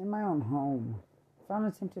 In my own home, found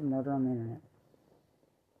attempted murder on the internet.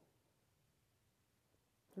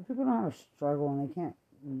 So people don't have a struggle and they can't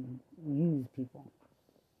use people.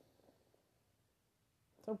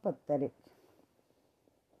 So pathetic.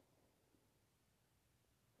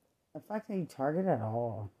 The fact that you target at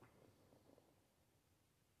all.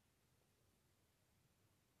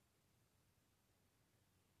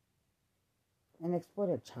 And exploit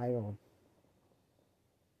a child.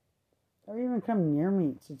 Or even come near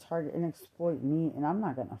me to target and exploit me, and I'm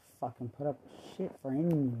not gonna fucking put up shit for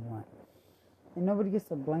anyone. And nobody gets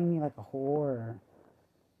to blame me like a whore.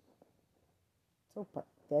 So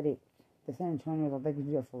pathetic. The San Antonio, I think you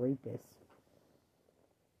do that for rapists.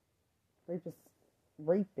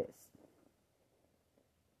 Rapists.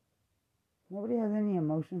 Nobody has any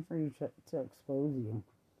emotion for you to expose you.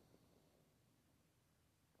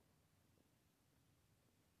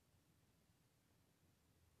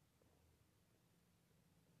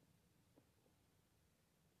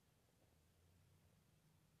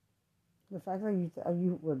 The fact that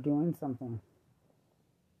you were doing something.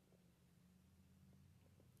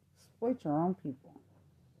 Exploit your own people.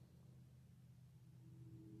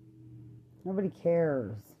 Nobody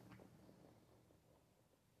cares.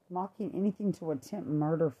 Mocking anything to attempt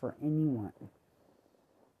murder for anyone.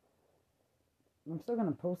 I'm still going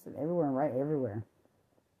to post it everywhere and write everywhere.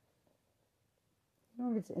 You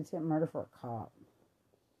don't get to attempt murder for a cop.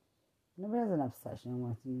 Nobody has an obsession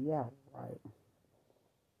with you. Yeah, right.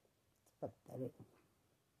 It's pathetic.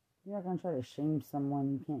 You're not going to try to shame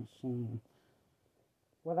someone you can't shame.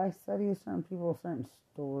 What I study is certain people, certain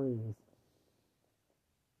stories.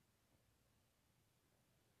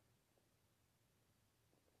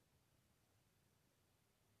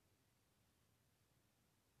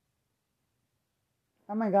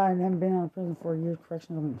 Oh my God, I haven't been out of prison for a year.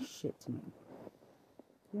 Correction don't mean shit to me.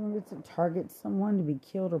 You don't get to target someone to be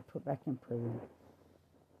killed or put back in prison.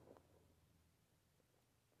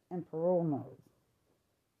 And parole knows.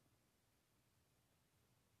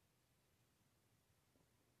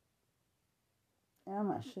 And I'm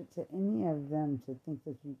not shit to any of them to think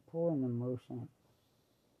that you pull an emotion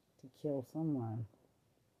to kill someone.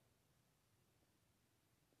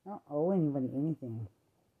 I don't owe anybody anything.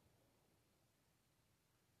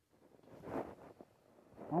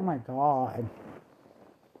 Oh my God.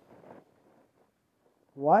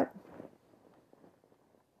 What?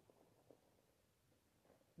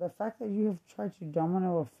 The fact that you have tried to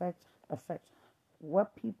domino affect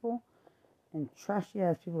what people and trashy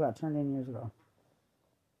ass people got turned in years ago.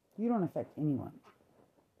 You don't affect anyone.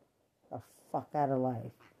 The fuck out of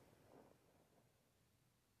life.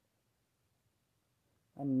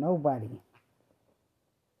 And nobody.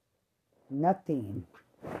 Nothing.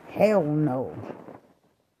 Hell no.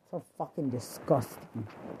 So fucking disgusting.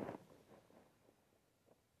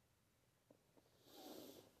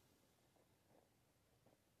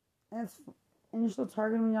 And you're still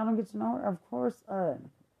targeting me. Y'all don't get to know her. Of course,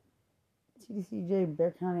 TDCJ,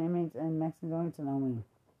 Bear County inmates, and Mexicans don't get to know me.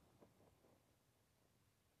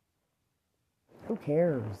 Who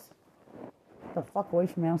cares? Get the fuck away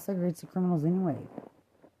from me. I don't segregate the criminals anyway.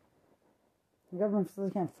 The government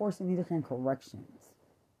facility can't force it, neither can corrections.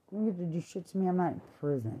 You don't get to do shit to me. I'm not in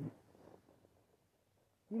prison.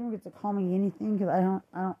 You don't get to call me anything because I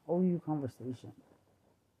don't owe you conversation.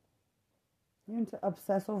 You need to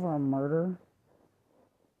obsess over a murder.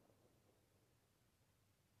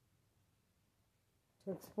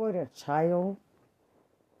 To exploit a child.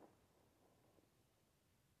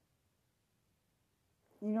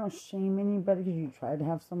 You don't shame anybody because you tried to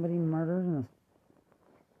have somebody murdered and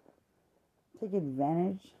take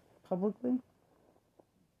advantage publicly.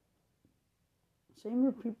 Shame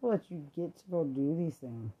your people that you get to go do these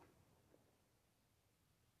things.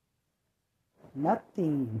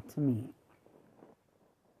 Nothing to me.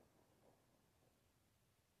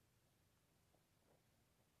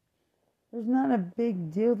 There's not a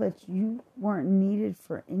big deal that you weren't needed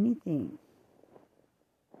for anything.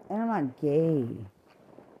 And I'm not gay.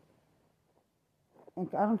 And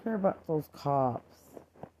I don't care about those cops.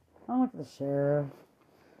 I don't look at the sheriff.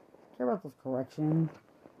 I care about those corrections.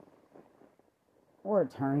 Or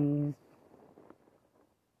attorneys.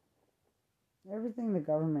 Everything the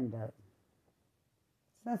government does.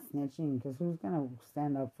 It's not snitching, because who's going to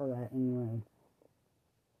stand up for that anyway?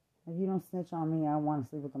 If you don't snitch on me, I want to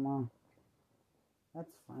sleep with the mom.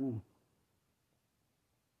 That's funny.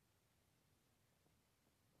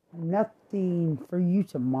 Nothing for you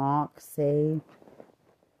to mock, say.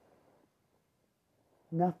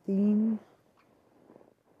 Nothing.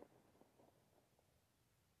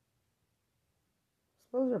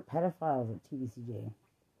 Suppose you're pedophiles at TDCJ.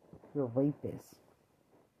 You're rapists.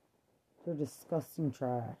 You're disgusting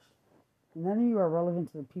trash. And none of you are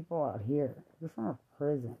relevant to the people out here. You're from a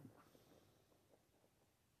prison.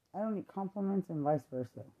 I don't need compliments and vice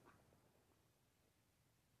versa.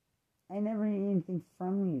 I never need anything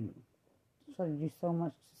from you. You try to do so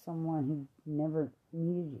much to someone who never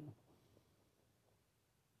needed you.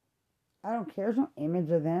 I don't care. There's no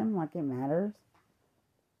image of them like it matters.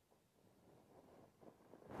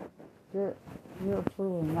 Your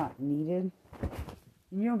approval is not needed.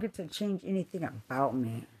 You don't get to change anything about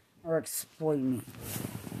me or exploit me.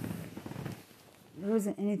 There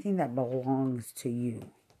isn't anything that belongs to you.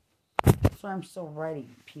 That's why I'm still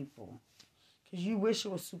writing people. Because you wish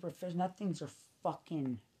it was superficial. Nothing's your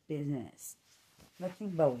fucking business. Nothing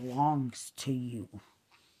belongs to you.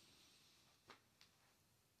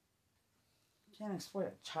 You can't exploit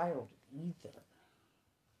a child either.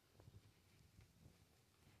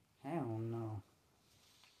 Hell no.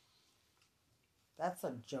 That's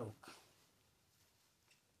a joke.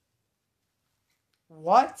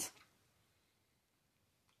 What?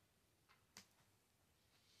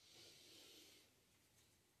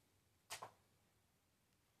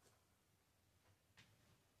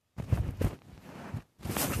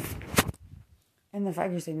 And the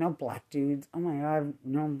fact you say no black dudes. Oh my god, I've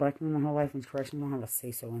known black men my whole life in correction. I don't have a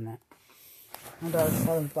say so in that. My daughter's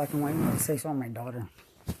father's black and white. I don't have a say so on my daughter.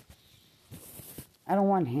 I don't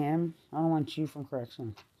want him. I don't want you from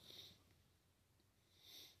correction.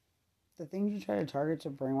 The things you try to target to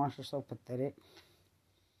brainwash are so pathetic.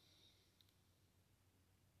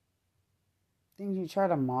 Things you try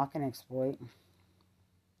to mock and exploit.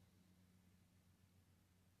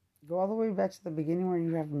 Go all the way back to the beginning where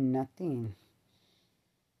you have nothing.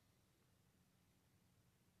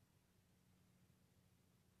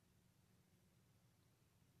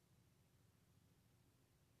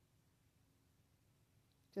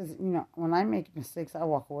 Because, when I make mistakes, I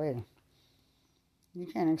walk away. You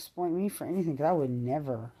can't exploit me for anything, because I would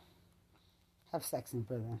never have sex in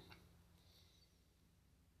prison.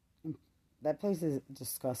 That place is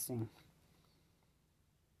disgusting.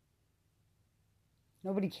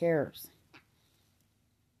 Nobody cares.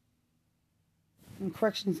 And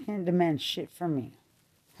corrections can't demand shit from me.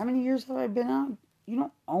 How many years have I been out? You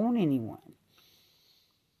don't own anyone.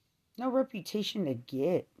 No reputation to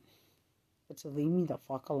get. But to leave me the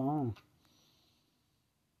fuck alone.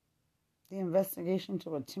 The investigation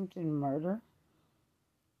to attempted murder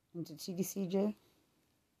into TDCJ.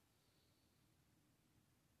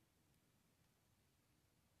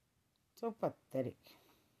 So pathetic.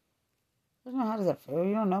 I don't know, how does that feel?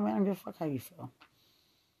 You don't know, man. I don't give a fuck how you feel.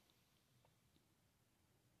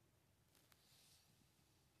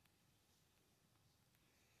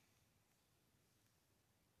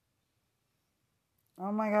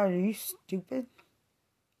 Oh my god, are you stupid?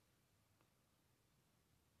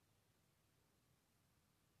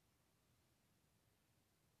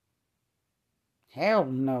 Hell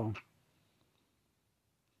no.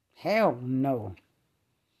 Hell no.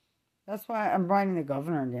 That's why I'm writing the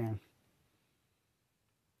governor again.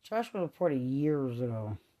 Trash was reported years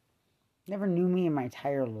ago. Never knew me in my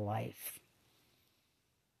entire life.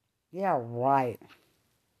 Yeah, right.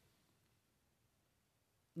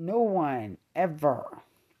 No one ever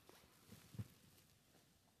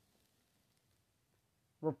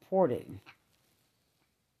reported.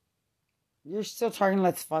 You're still talking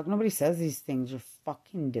let's fuck. Nobody says these things. You're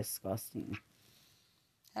fucking disgusting.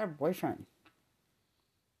 I had a boyfriend.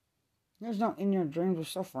 There's no in your dreams. We're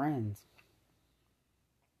still friends.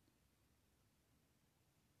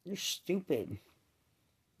 You're stupid.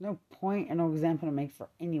 No point and no example to make for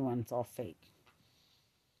anyone. It's all fake.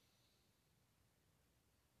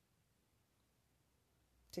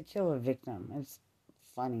 To kill a victim. It's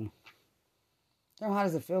funny. So how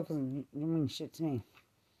does it feel? Because you mean shit to me.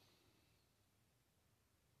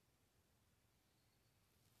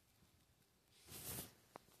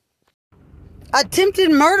 Attempted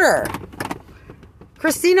murder.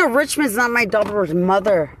 Christina Richmond's not my daughter's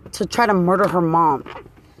mother to try to murder her mom.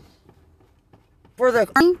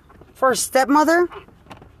 for a stepmother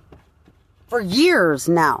for years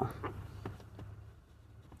now.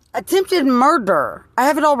 Attempted murder. I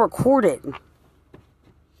have it all recorded.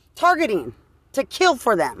 Targeting to kill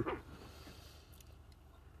for them.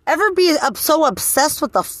 Ever be so obsessed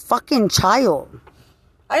with the fucking child?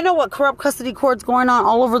 I know what corrupt custody court's going on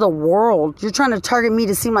all over the world. You're trying to target me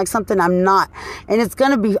to seem like something I'm not. And it's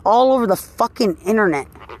going to be all over the fucking internet.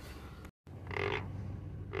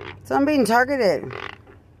 So I'm being targeted.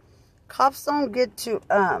 Cops don't get to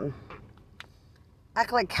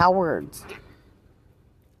act like cowards.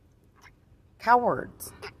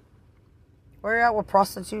 Cowards. Where you at with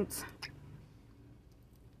prostitutes?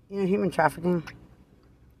 You know, human trafficking.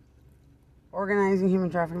 Organizing human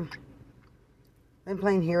trafficking. Then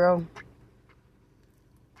playing hero.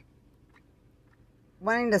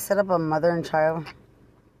 Wanting to set up a mother and child.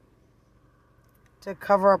 To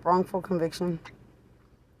cover up wrongful conviction.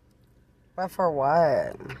 But for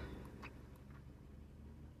what?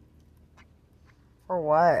 For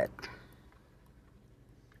what?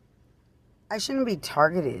 I shouldn't be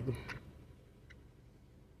targeted.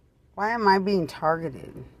 Why am I being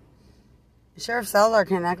targeted? Sheriff Salazar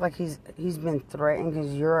can act like he's been threatened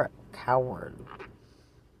because you're a coward.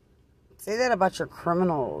 Say that about your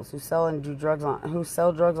criminals who sell drugs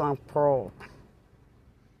on parole.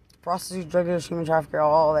 Prostitutes, drug dealers, human traffickers,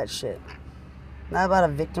 all that shit. Not about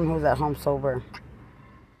a victim who's at home sober.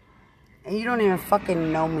 And you don't even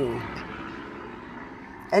fucking know me.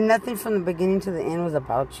 And nothing from the beginning to the end was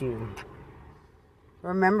about you.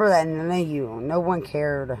 Remember that none of you, no one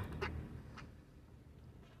cared.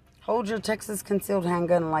 Hold your Texas concealed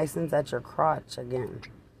handgun license at your crotch again.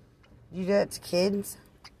 You do that to kids?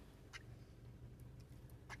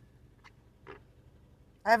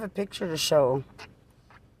 I have a picture to show.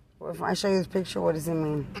 If I show you this picture, what does it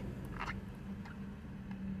mean?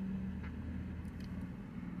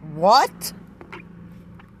 What?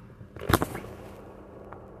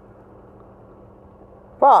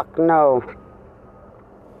 Fuck no.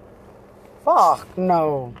 Fuck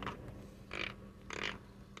no.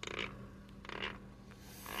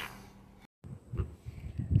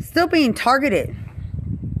 Still being targeted.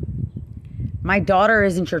 My daughter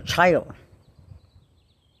isn't your child.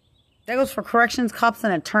 That goes for corrections, cops,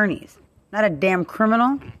 and attorneys. Not a damn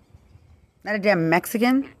criminal. Not a damn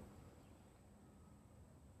Mexican.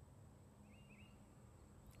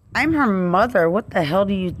 I'm her mother. What the hell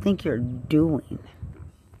do you think you're doing?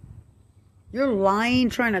 You're lying,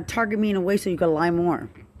 trying to target me in a way so you can lie more.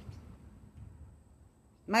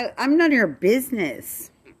 I'm none of your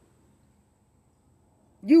business.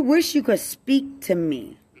 You wish you could speak to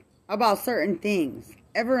me about certain things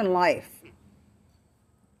ever in life.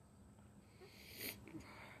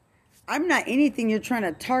 I'm not anything you're trying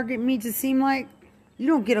to target me to seem like. You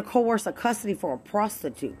don't get a coercive custody for a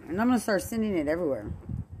prostitute. And I'm going to start sending it everywhere.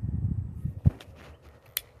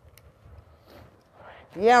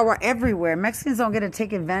 Yeah, we're everywhere. Mexicans don't get to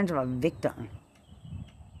take advantage of a victim.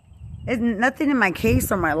 Nothing in my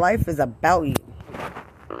case or my life is about you.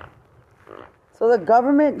 So the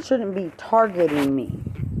government shouldn't be targeting me.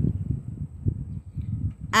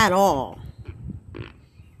 At all.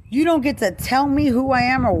 You don't get to tell me who I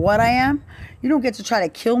am or what I am. You don't get to try to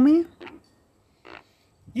kill me.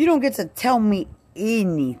 You don't get to tell me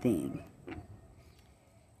anything.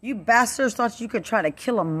 You bastards thought you could try to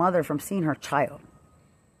kill a mother from seeing her child.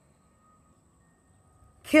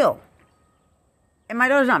 Kill. And my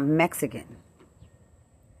daughter's not Mexican.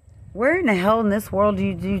 Where in the hell in this world do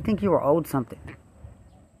you think you were owed something?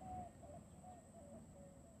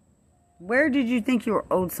 Where did you think you were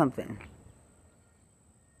owed something?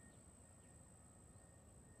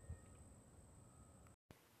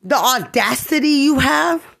 The audacity you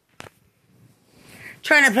have?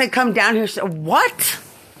 Trying to come down here. What?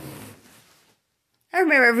 I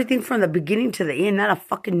remember everything from the beginning to the end. Not a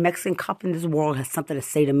fucking Mexican cop in this world has something to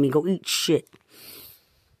say to me. Go eat shit.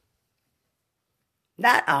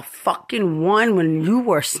 Not a fucking one when you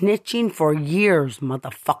were snitching for years,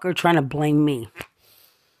 motherfucker, trying to blame me.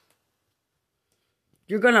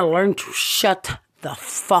 You're gonna learn to shut the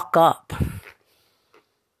fuck up.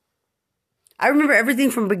 I remember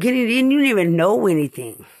everything from beginning to end. You didn't even know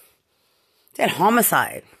anything. It's that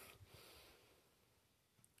homicide.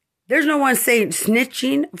 There's no one saying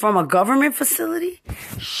snitching from a government facility.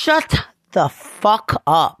 Shut the fuck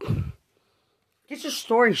up. Get your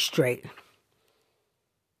story straight.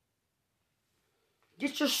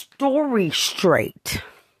 Get your story straight.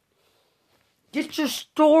 Get your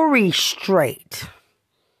story straight.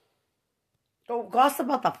 Don't gossip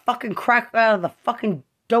about the fucking crack out of the fucking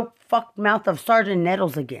dope fuck mouth of Sergeant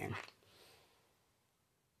Nettles again.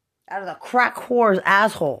 Out of the crack whore's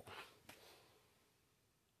asshole.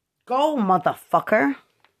 Go, motherfucker.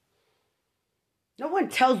 No one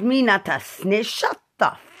tells me not to snitch. Shut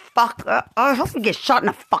the fuck up. I hope you get shot in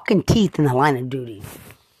the fucking teeth in the line of duty.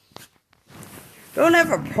 Don't have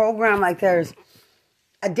a program like there's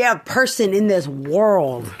a damn person in this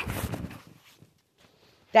world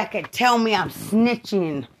that could tell me I'm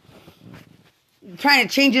snitching. You're trying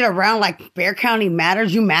to change it around like Bexar County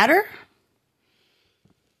matters. You matter?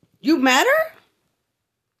 You matter?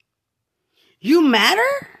 You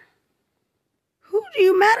matter? Who do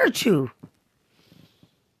you matter to?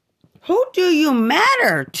 Who do you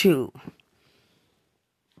matter to?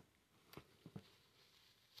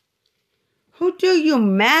 Who do you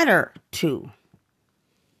matter to?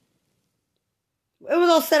 It was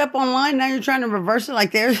all set up online. Now you're trying to reverse it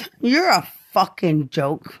like there's... You're a fucking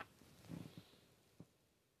joke.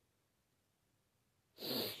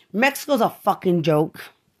 Mexico's a fucking joke.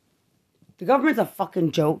 The government's a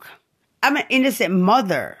fucking joke. I'm an innocent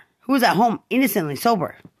mother who was at home innocently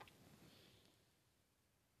sober.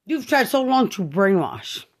 You've tried so long to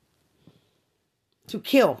brainwash. To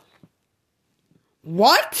kill.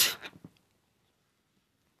 What?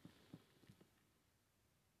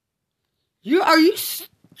 Are you stupid?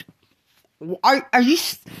 What? Are you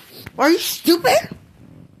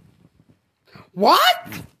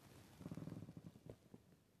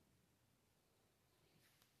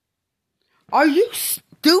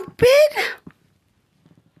stupid?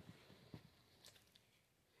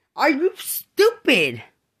 Are you stupid?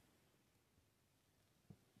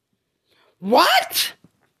 What?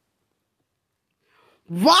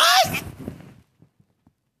 What?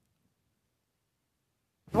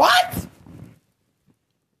 What?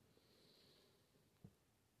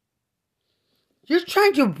 You're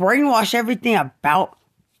trying to brainwash everything about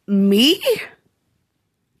me?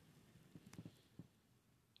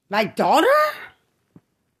 My daughter?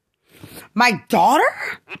 My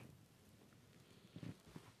daughter?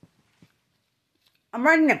 I'm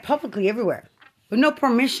writing it publicly everywhere. With no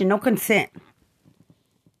permission, no consent.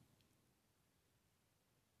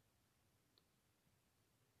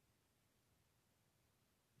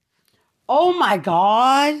 Oh my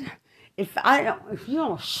God. If you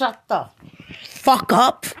don't shut the fuck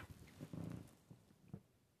up.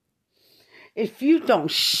 If you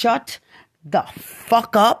don't shut the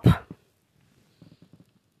fuck up.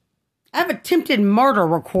 I have attempted murder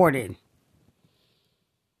recorded.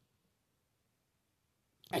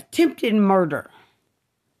 Attempted murder.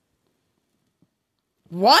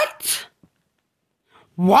 What?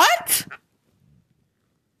 What?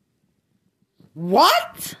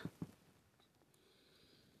 What?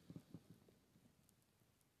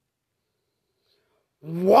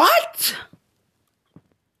 What?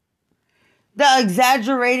 The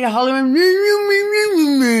exaggerated Hollywood.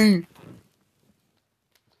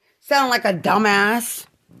 Sound like a dumbass.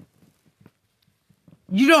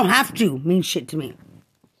 You don't have to mean shit to me.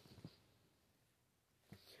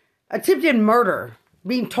 Attempted murder.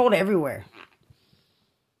 Being told everywhere.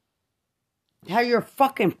 How you're a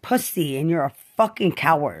fucking pussy and you're a fucking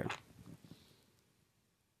coward.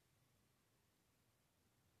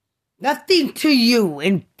 Nothing to you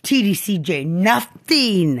in TDCJ.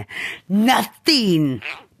 Nothing. Nothing.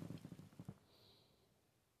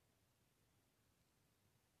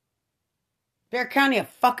 Bexar County, a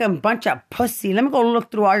fucking bunch of pussy. Let me go look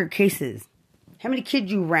through all your cases. How many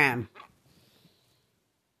kids you ram?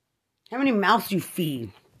 How many mouths you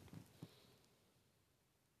feed?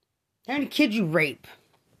 How many kids you rape?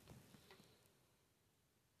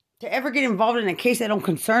 To ever get involved in a case that don't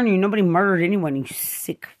concern you, nobody murdered anyone, you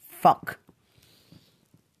sick fuck.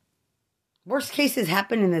 Worst cases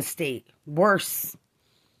happen in this state. Worse.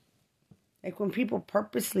 Like when people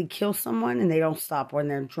purposely kill someone and they don't stop, when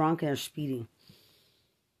they're drunk and they're speeding.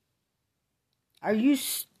 Are you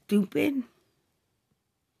stupid?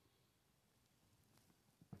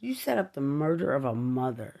 You set up the murder of a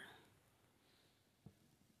mother.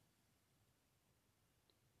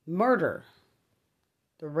 Murder.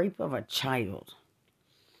 The rape of a child.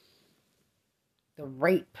 The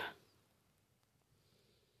rape.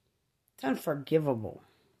 It's unforgivable.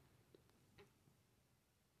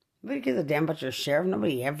 Nobody gives a damn about your sheriff.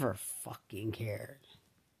 Nobody ever fucking cared.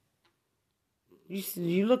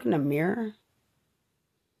 You look in the mirror.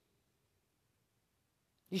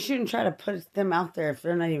 You shouldn't try to put them out there if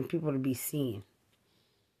they're not even people to be seen.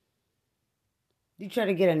 You try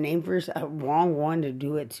to get a name for yourself, a wrong one to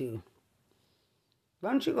do it to.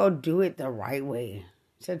 Why don't you go do it the right way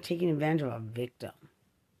instead of taking advantage of a victim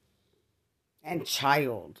and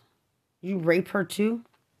child? You rape her too?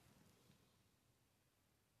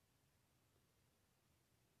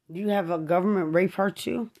 Do you have a government rape heart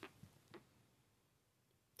too?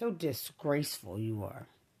 So disgraceful you are.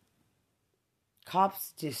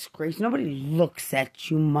 Cops disgrace. Nobody looks at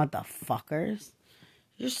you, motherfuckers.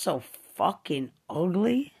 You're so fucking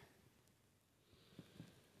ugly.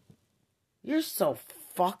 You're so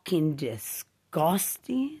fucking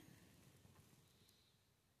disgusting.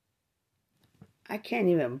 I can't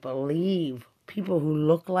even believe people who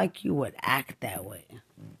look like you would act that way.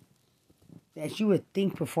 That you would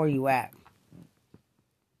think before you act.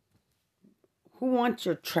 Who wants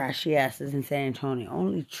your trashy asses in San Antonio?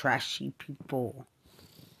 Only trashy people.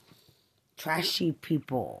 Trashy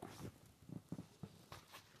people.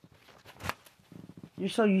 You're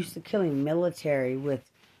so used to killing military with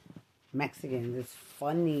Mexicans. It's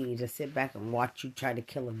funny to sit back and watch you try to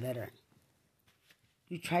kill a veteran.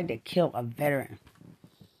 You tried to kill a veteran.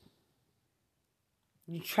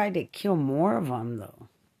 You tried to kill more of them, though.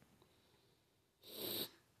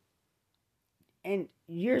 And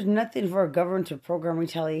there's nothing for a government to program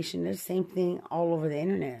retaliation. There's the same thing all over the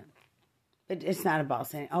internet. But it's not about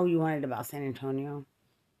San... Oh, you wanted about San Antonio?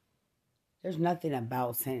 There's nothing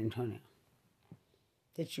about San Antonio.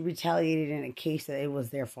 That you retaliated in a case that it was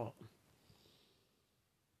their fault.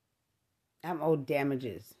 I'm owed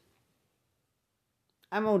damages.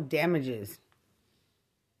 I'm owed damages.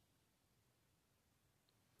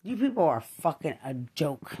 You people are fucking a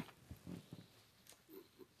joke.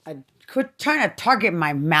 Quit trying to target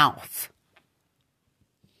my mouth.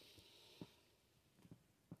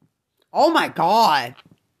 Oh my God.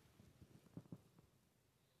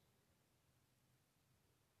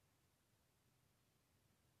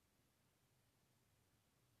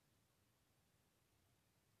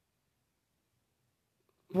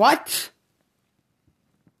 What?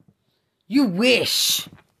 You wish.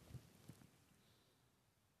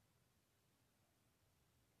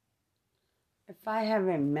 If I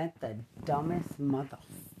haven't met the dumbest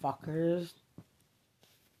motherfuckers,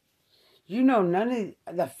 you know, none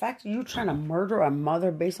of the fact that you're trying to murder a mother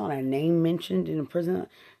based on a name mentioned in a prison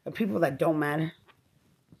of people that don't matter.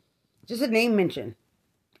 Just a name mention.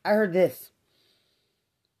 I heard this.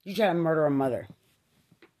 You try to murder a mother.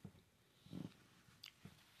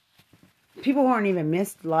 People who aren't even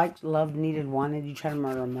missed, liked, loved, needed, wanted, you try to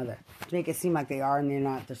murder a mother. To make it seem like they are and they're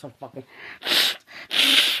not. They're so fucking...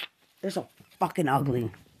 They're so fucking ugly.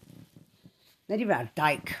 Not even a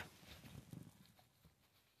dyke.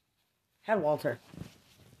 Had Walter.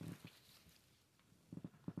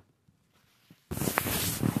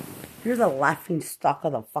 You're the laughing stock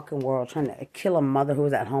of the fucking world trying to kill a mother who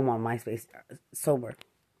was at home on MySpace sober.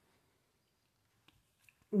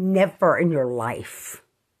 Never in your life.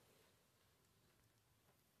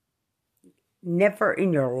 Never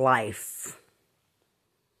in your life.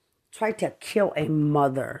 Try to kill a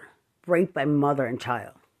mother. Rape a mother and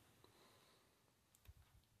child.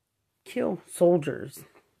 Kill soldiers.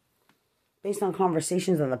 Based on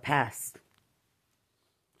conversations of the past.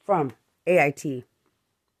 From AIT.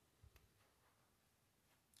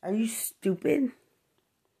 Are you stupid?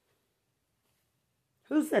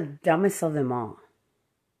 Who's the dumbest of them all?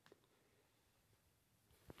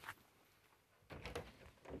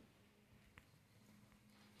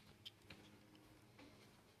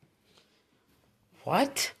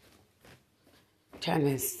 What?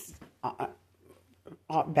 Trying to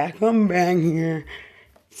back on bang here.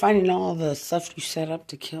 Finding all the stuff you set up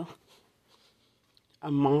to kill.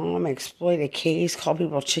 A mom, exploit a case, call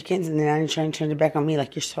people chickens, and then I'm trying to turn it back on me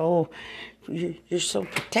like you're so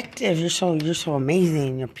protective, you're so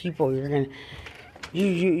amazing, you're people, you're gonna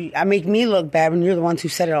I make me look bad when you're the ones who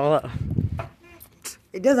set it all up.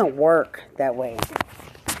 It doesn't work that way.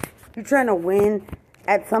 You're trying to win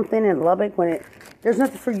at something in Lubbock when there's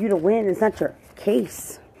nothing for you to win. It's not your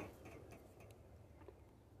case.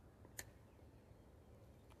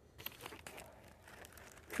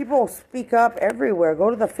 People speak up everywhere. Go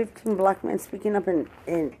to the 15 black men speaking up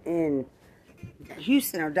in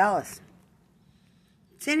Houston or Dallas.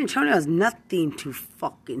 San Antonio has nothing to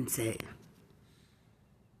fucking say.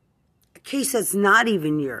 A case that's not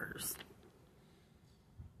even yours.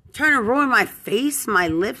 Trying to ruin my face, my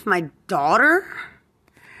lips, my daughter.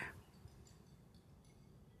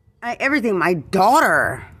 Everything. My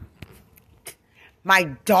daughter. My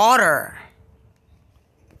daughter.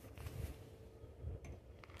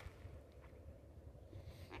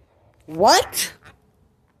 What?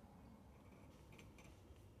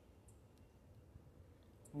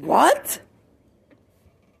 What?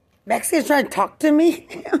 Mexicans trying to talk to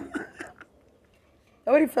me?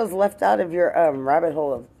 Nobody feels left out of your rabbit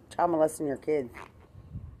hole of child molesting your kids.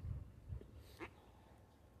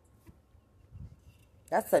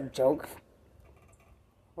 That's a joke.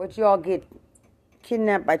 Would you all get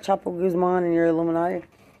kidnapped by Chapo Guzman and your Illuminati?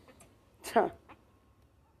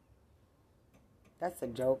 That's a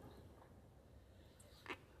joke.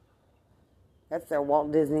 That's their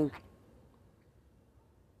Walt Disney.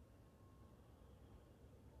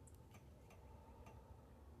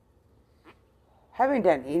 Haven't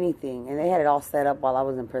done anything, and they had it all set up while I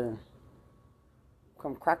was in prison.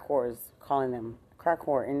 From crack whores calling them. Crack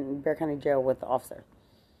whore in Bexar County Jail with the officer.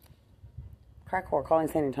 Crack whore calling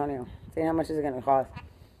San Antonio, saying how much is it going to cost.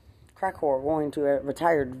 Crack whore going to a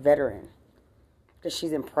retired veteran because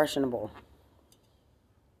she's impressionable.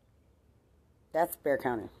 That's Bexar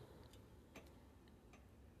County.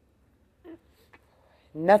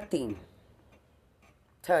 Nothing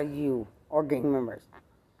to you or gang members.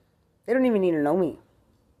 They don't even need to know me.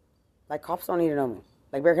 Like cops don't need to know me.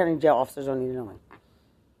 Like Bexar County Jail officers don't need to know me.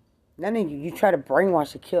 None of you. You try to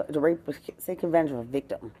brainwash, to rape, take advantage of a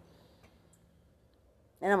victim.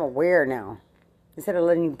 And I'm aware now. Instead of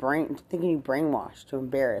letting you thinking you brainwashed to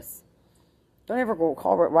embarrass. Don't ever go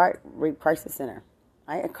call rape crisis center.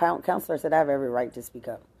 A counselor said I have every right to speak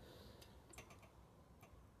up.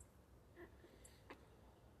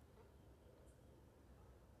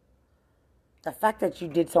 The fact that you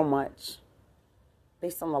did so much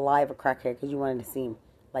based on the lie of a crackhead because you wanted to seem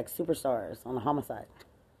like superstars on a homicide.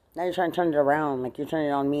 Now you're trying to turn it around, like you're turning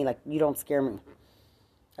it on me, like you don't scare me.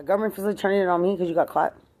 A government facility turning it on me because you got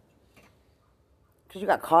caught? Because you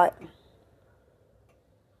got caught?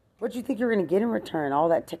 What do you think you're going to get in return? All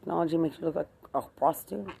that technology makes you look like a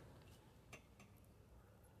prostitute?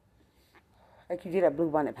 Like you did at Blue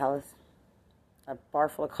Bonnet Palace. A bar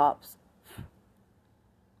full of cops.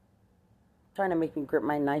 Trying to make me grip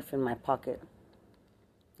my knife in my pocket.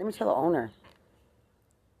 Let me tell the owner.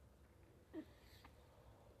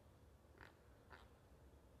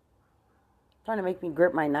 Trying to make me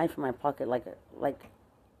grip my knife in my pocket like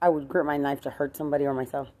I would grip my knife to hurt somebody or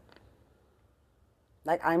myself.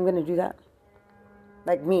 Like I'm going to do that.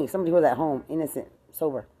 Like me, somebody who was at home, innocent,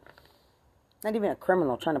 sober. Not even a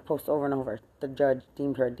criminal trying to post over and over. The judge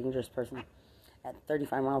deemed her a dangerous person at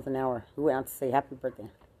 35 miles an hour who went out to say happy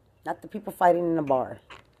birthday. Not the people fighting in a bar.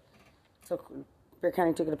 So Bexar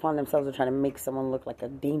County took it upon themselves to try to make someone look like a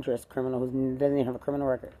dangerous criminal who doesn't even have a criminal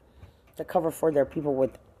record. To cover for their people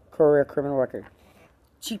with career criminal record.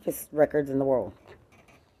 Cheapest records in the world.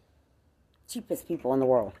 Cheapest people in the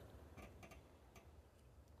world.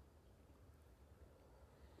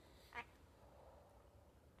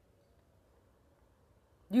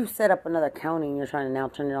 You set up another county and you're trying to now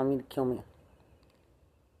turn it on me to kill me.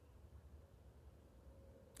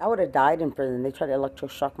 I would have died in prison. They tried to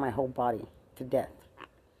electroshock my whole body to death.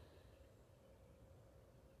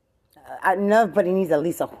 Nobody needs at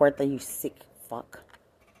least a Huerta, you sick fuck.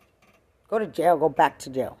 Go to jail. Go back to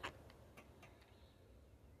jail.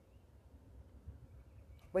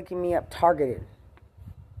 Waking me up targeted.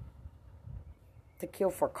 To kill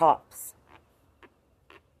for cops.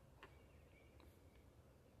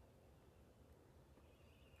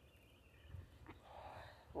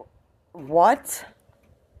 What?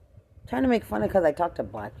 Trying to make fun of because I talk to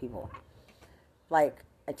black people. Like,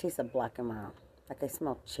 I taste a black in my mouth. Like I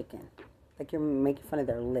smell chicken. Like you're making fun of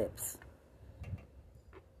their lips.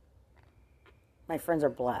 My friends are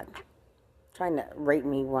black. Trying to rape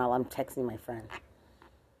me while I'm texting my friend.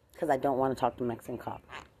 Because I don't want to talk to Mexican cops.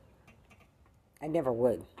 I never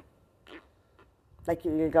would. Like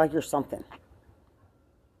you're something.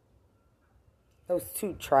 Those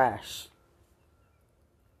two trash.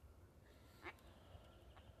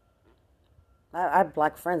 I have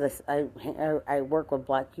black friends. I work with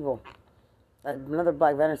black people. Another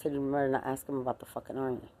black veteran said you better not ask him about the fucking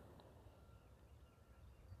army.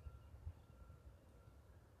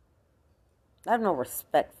 I have no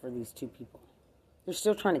respect for these two people. You're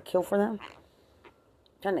still trying to kill for them?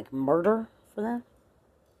 Trying to murder for them?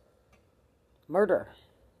 Murder.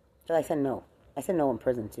 So I said no. I said no in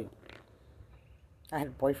prison too. I had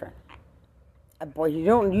a boyfriend. You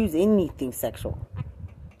don't use anything sexual.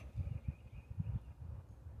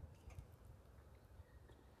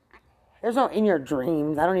 There's no in your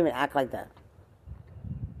dreams. I don't even act like that.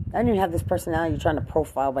 I don't even have this personality you're trying to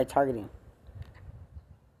profile by targeting.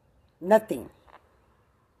 Nothing.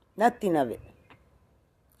 Nothing of it.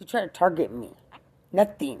 You try to target me.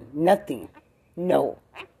 Nothing. Nothing. No.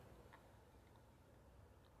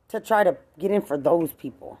 To try to get in for those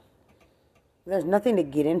people. There's nothing to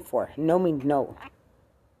get in for. No means no.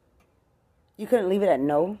 You couldn't leave it at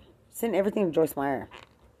no. Send everything to Joyce Meyer.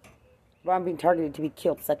 But I'm being targeted to be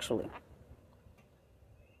killed sexually.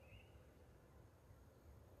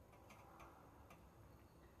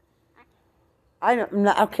 I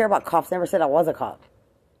don't care about cops. Never said I was a cop.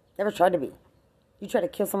 Never tried to be. You try to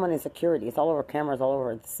kill someone in security. It's all over cameras all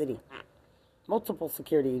over the city. Multiple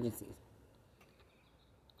security agencies.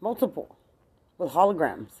 Multiple. With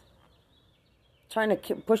holograms. Trying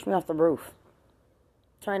to push me off the roof.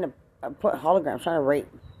 Trying to put holograms. Trying to rape.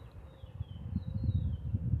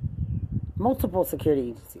 Multiple security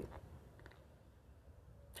agencies.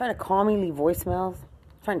 Trying to call me, leave voicemails.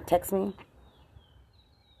 Trying to text me.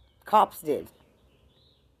 Cops did.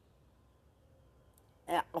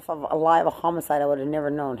 If of a lie of a homicide, I would have never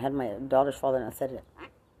known had my daughter's father not said it.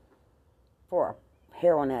 For a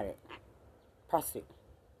heroin addict. Prostitute.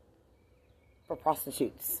 For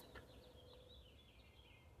prostitutes.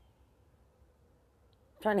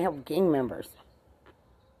 Trying to help gang members.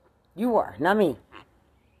 You are, not me.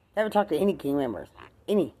 Never talked to any gang members.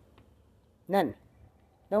 Any. None.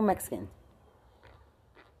 No Mexicans.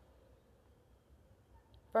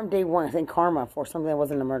 From day one, I think karma for something that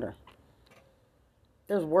wasn't a murder.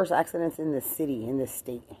 There's worse accidents in this city, in this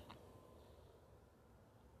state.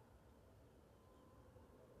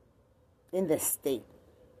 In this state.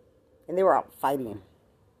 And they were out fighting.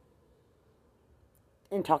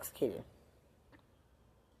 Intoxicated.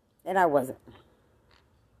 And I wasn't.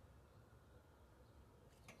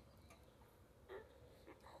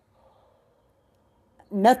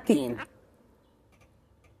 Nothing.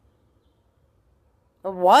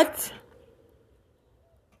 What?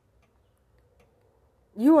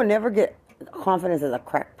 You will never get confidence as a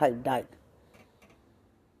crack pipe dyke.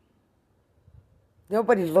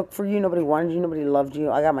 Nobody looked for you. Nobody wanted you. Nobody loved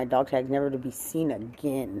you. I got my dog tag never to be seen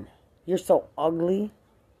again. You're so ugly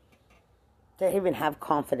to even have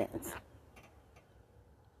confidence.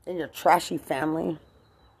 In your trashy family.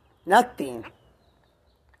 Nothing.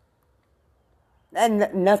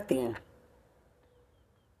 And nothing.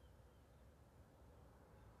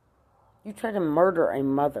 You tried to murder a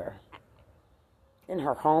mother. In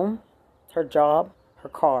her home, her job, her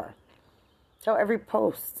car. Tell every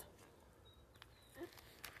post.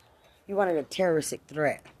 You wanted a terroristic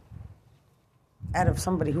threat. Out of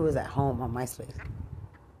somebody who was at home on MySpace.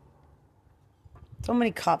 So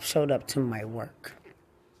many cops showed up to my work.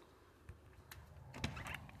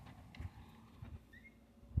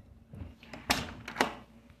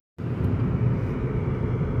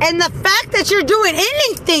 And the fact that you're doing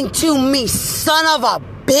anything to me, son of a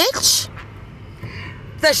bitch.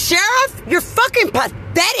 The sheriff, you're fucking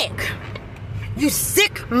pathetic. You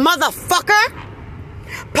sick motherfucker.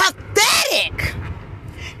 Pathetic.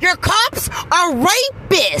 Your cops are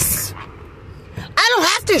rapists. I don't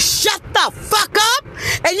have to shut the fuck up.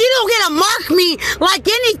 And you don't get to mark me like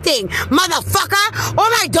anything, motherfucker, or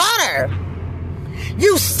my daughter.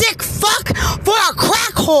 You sick fuck for a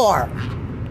crack whore.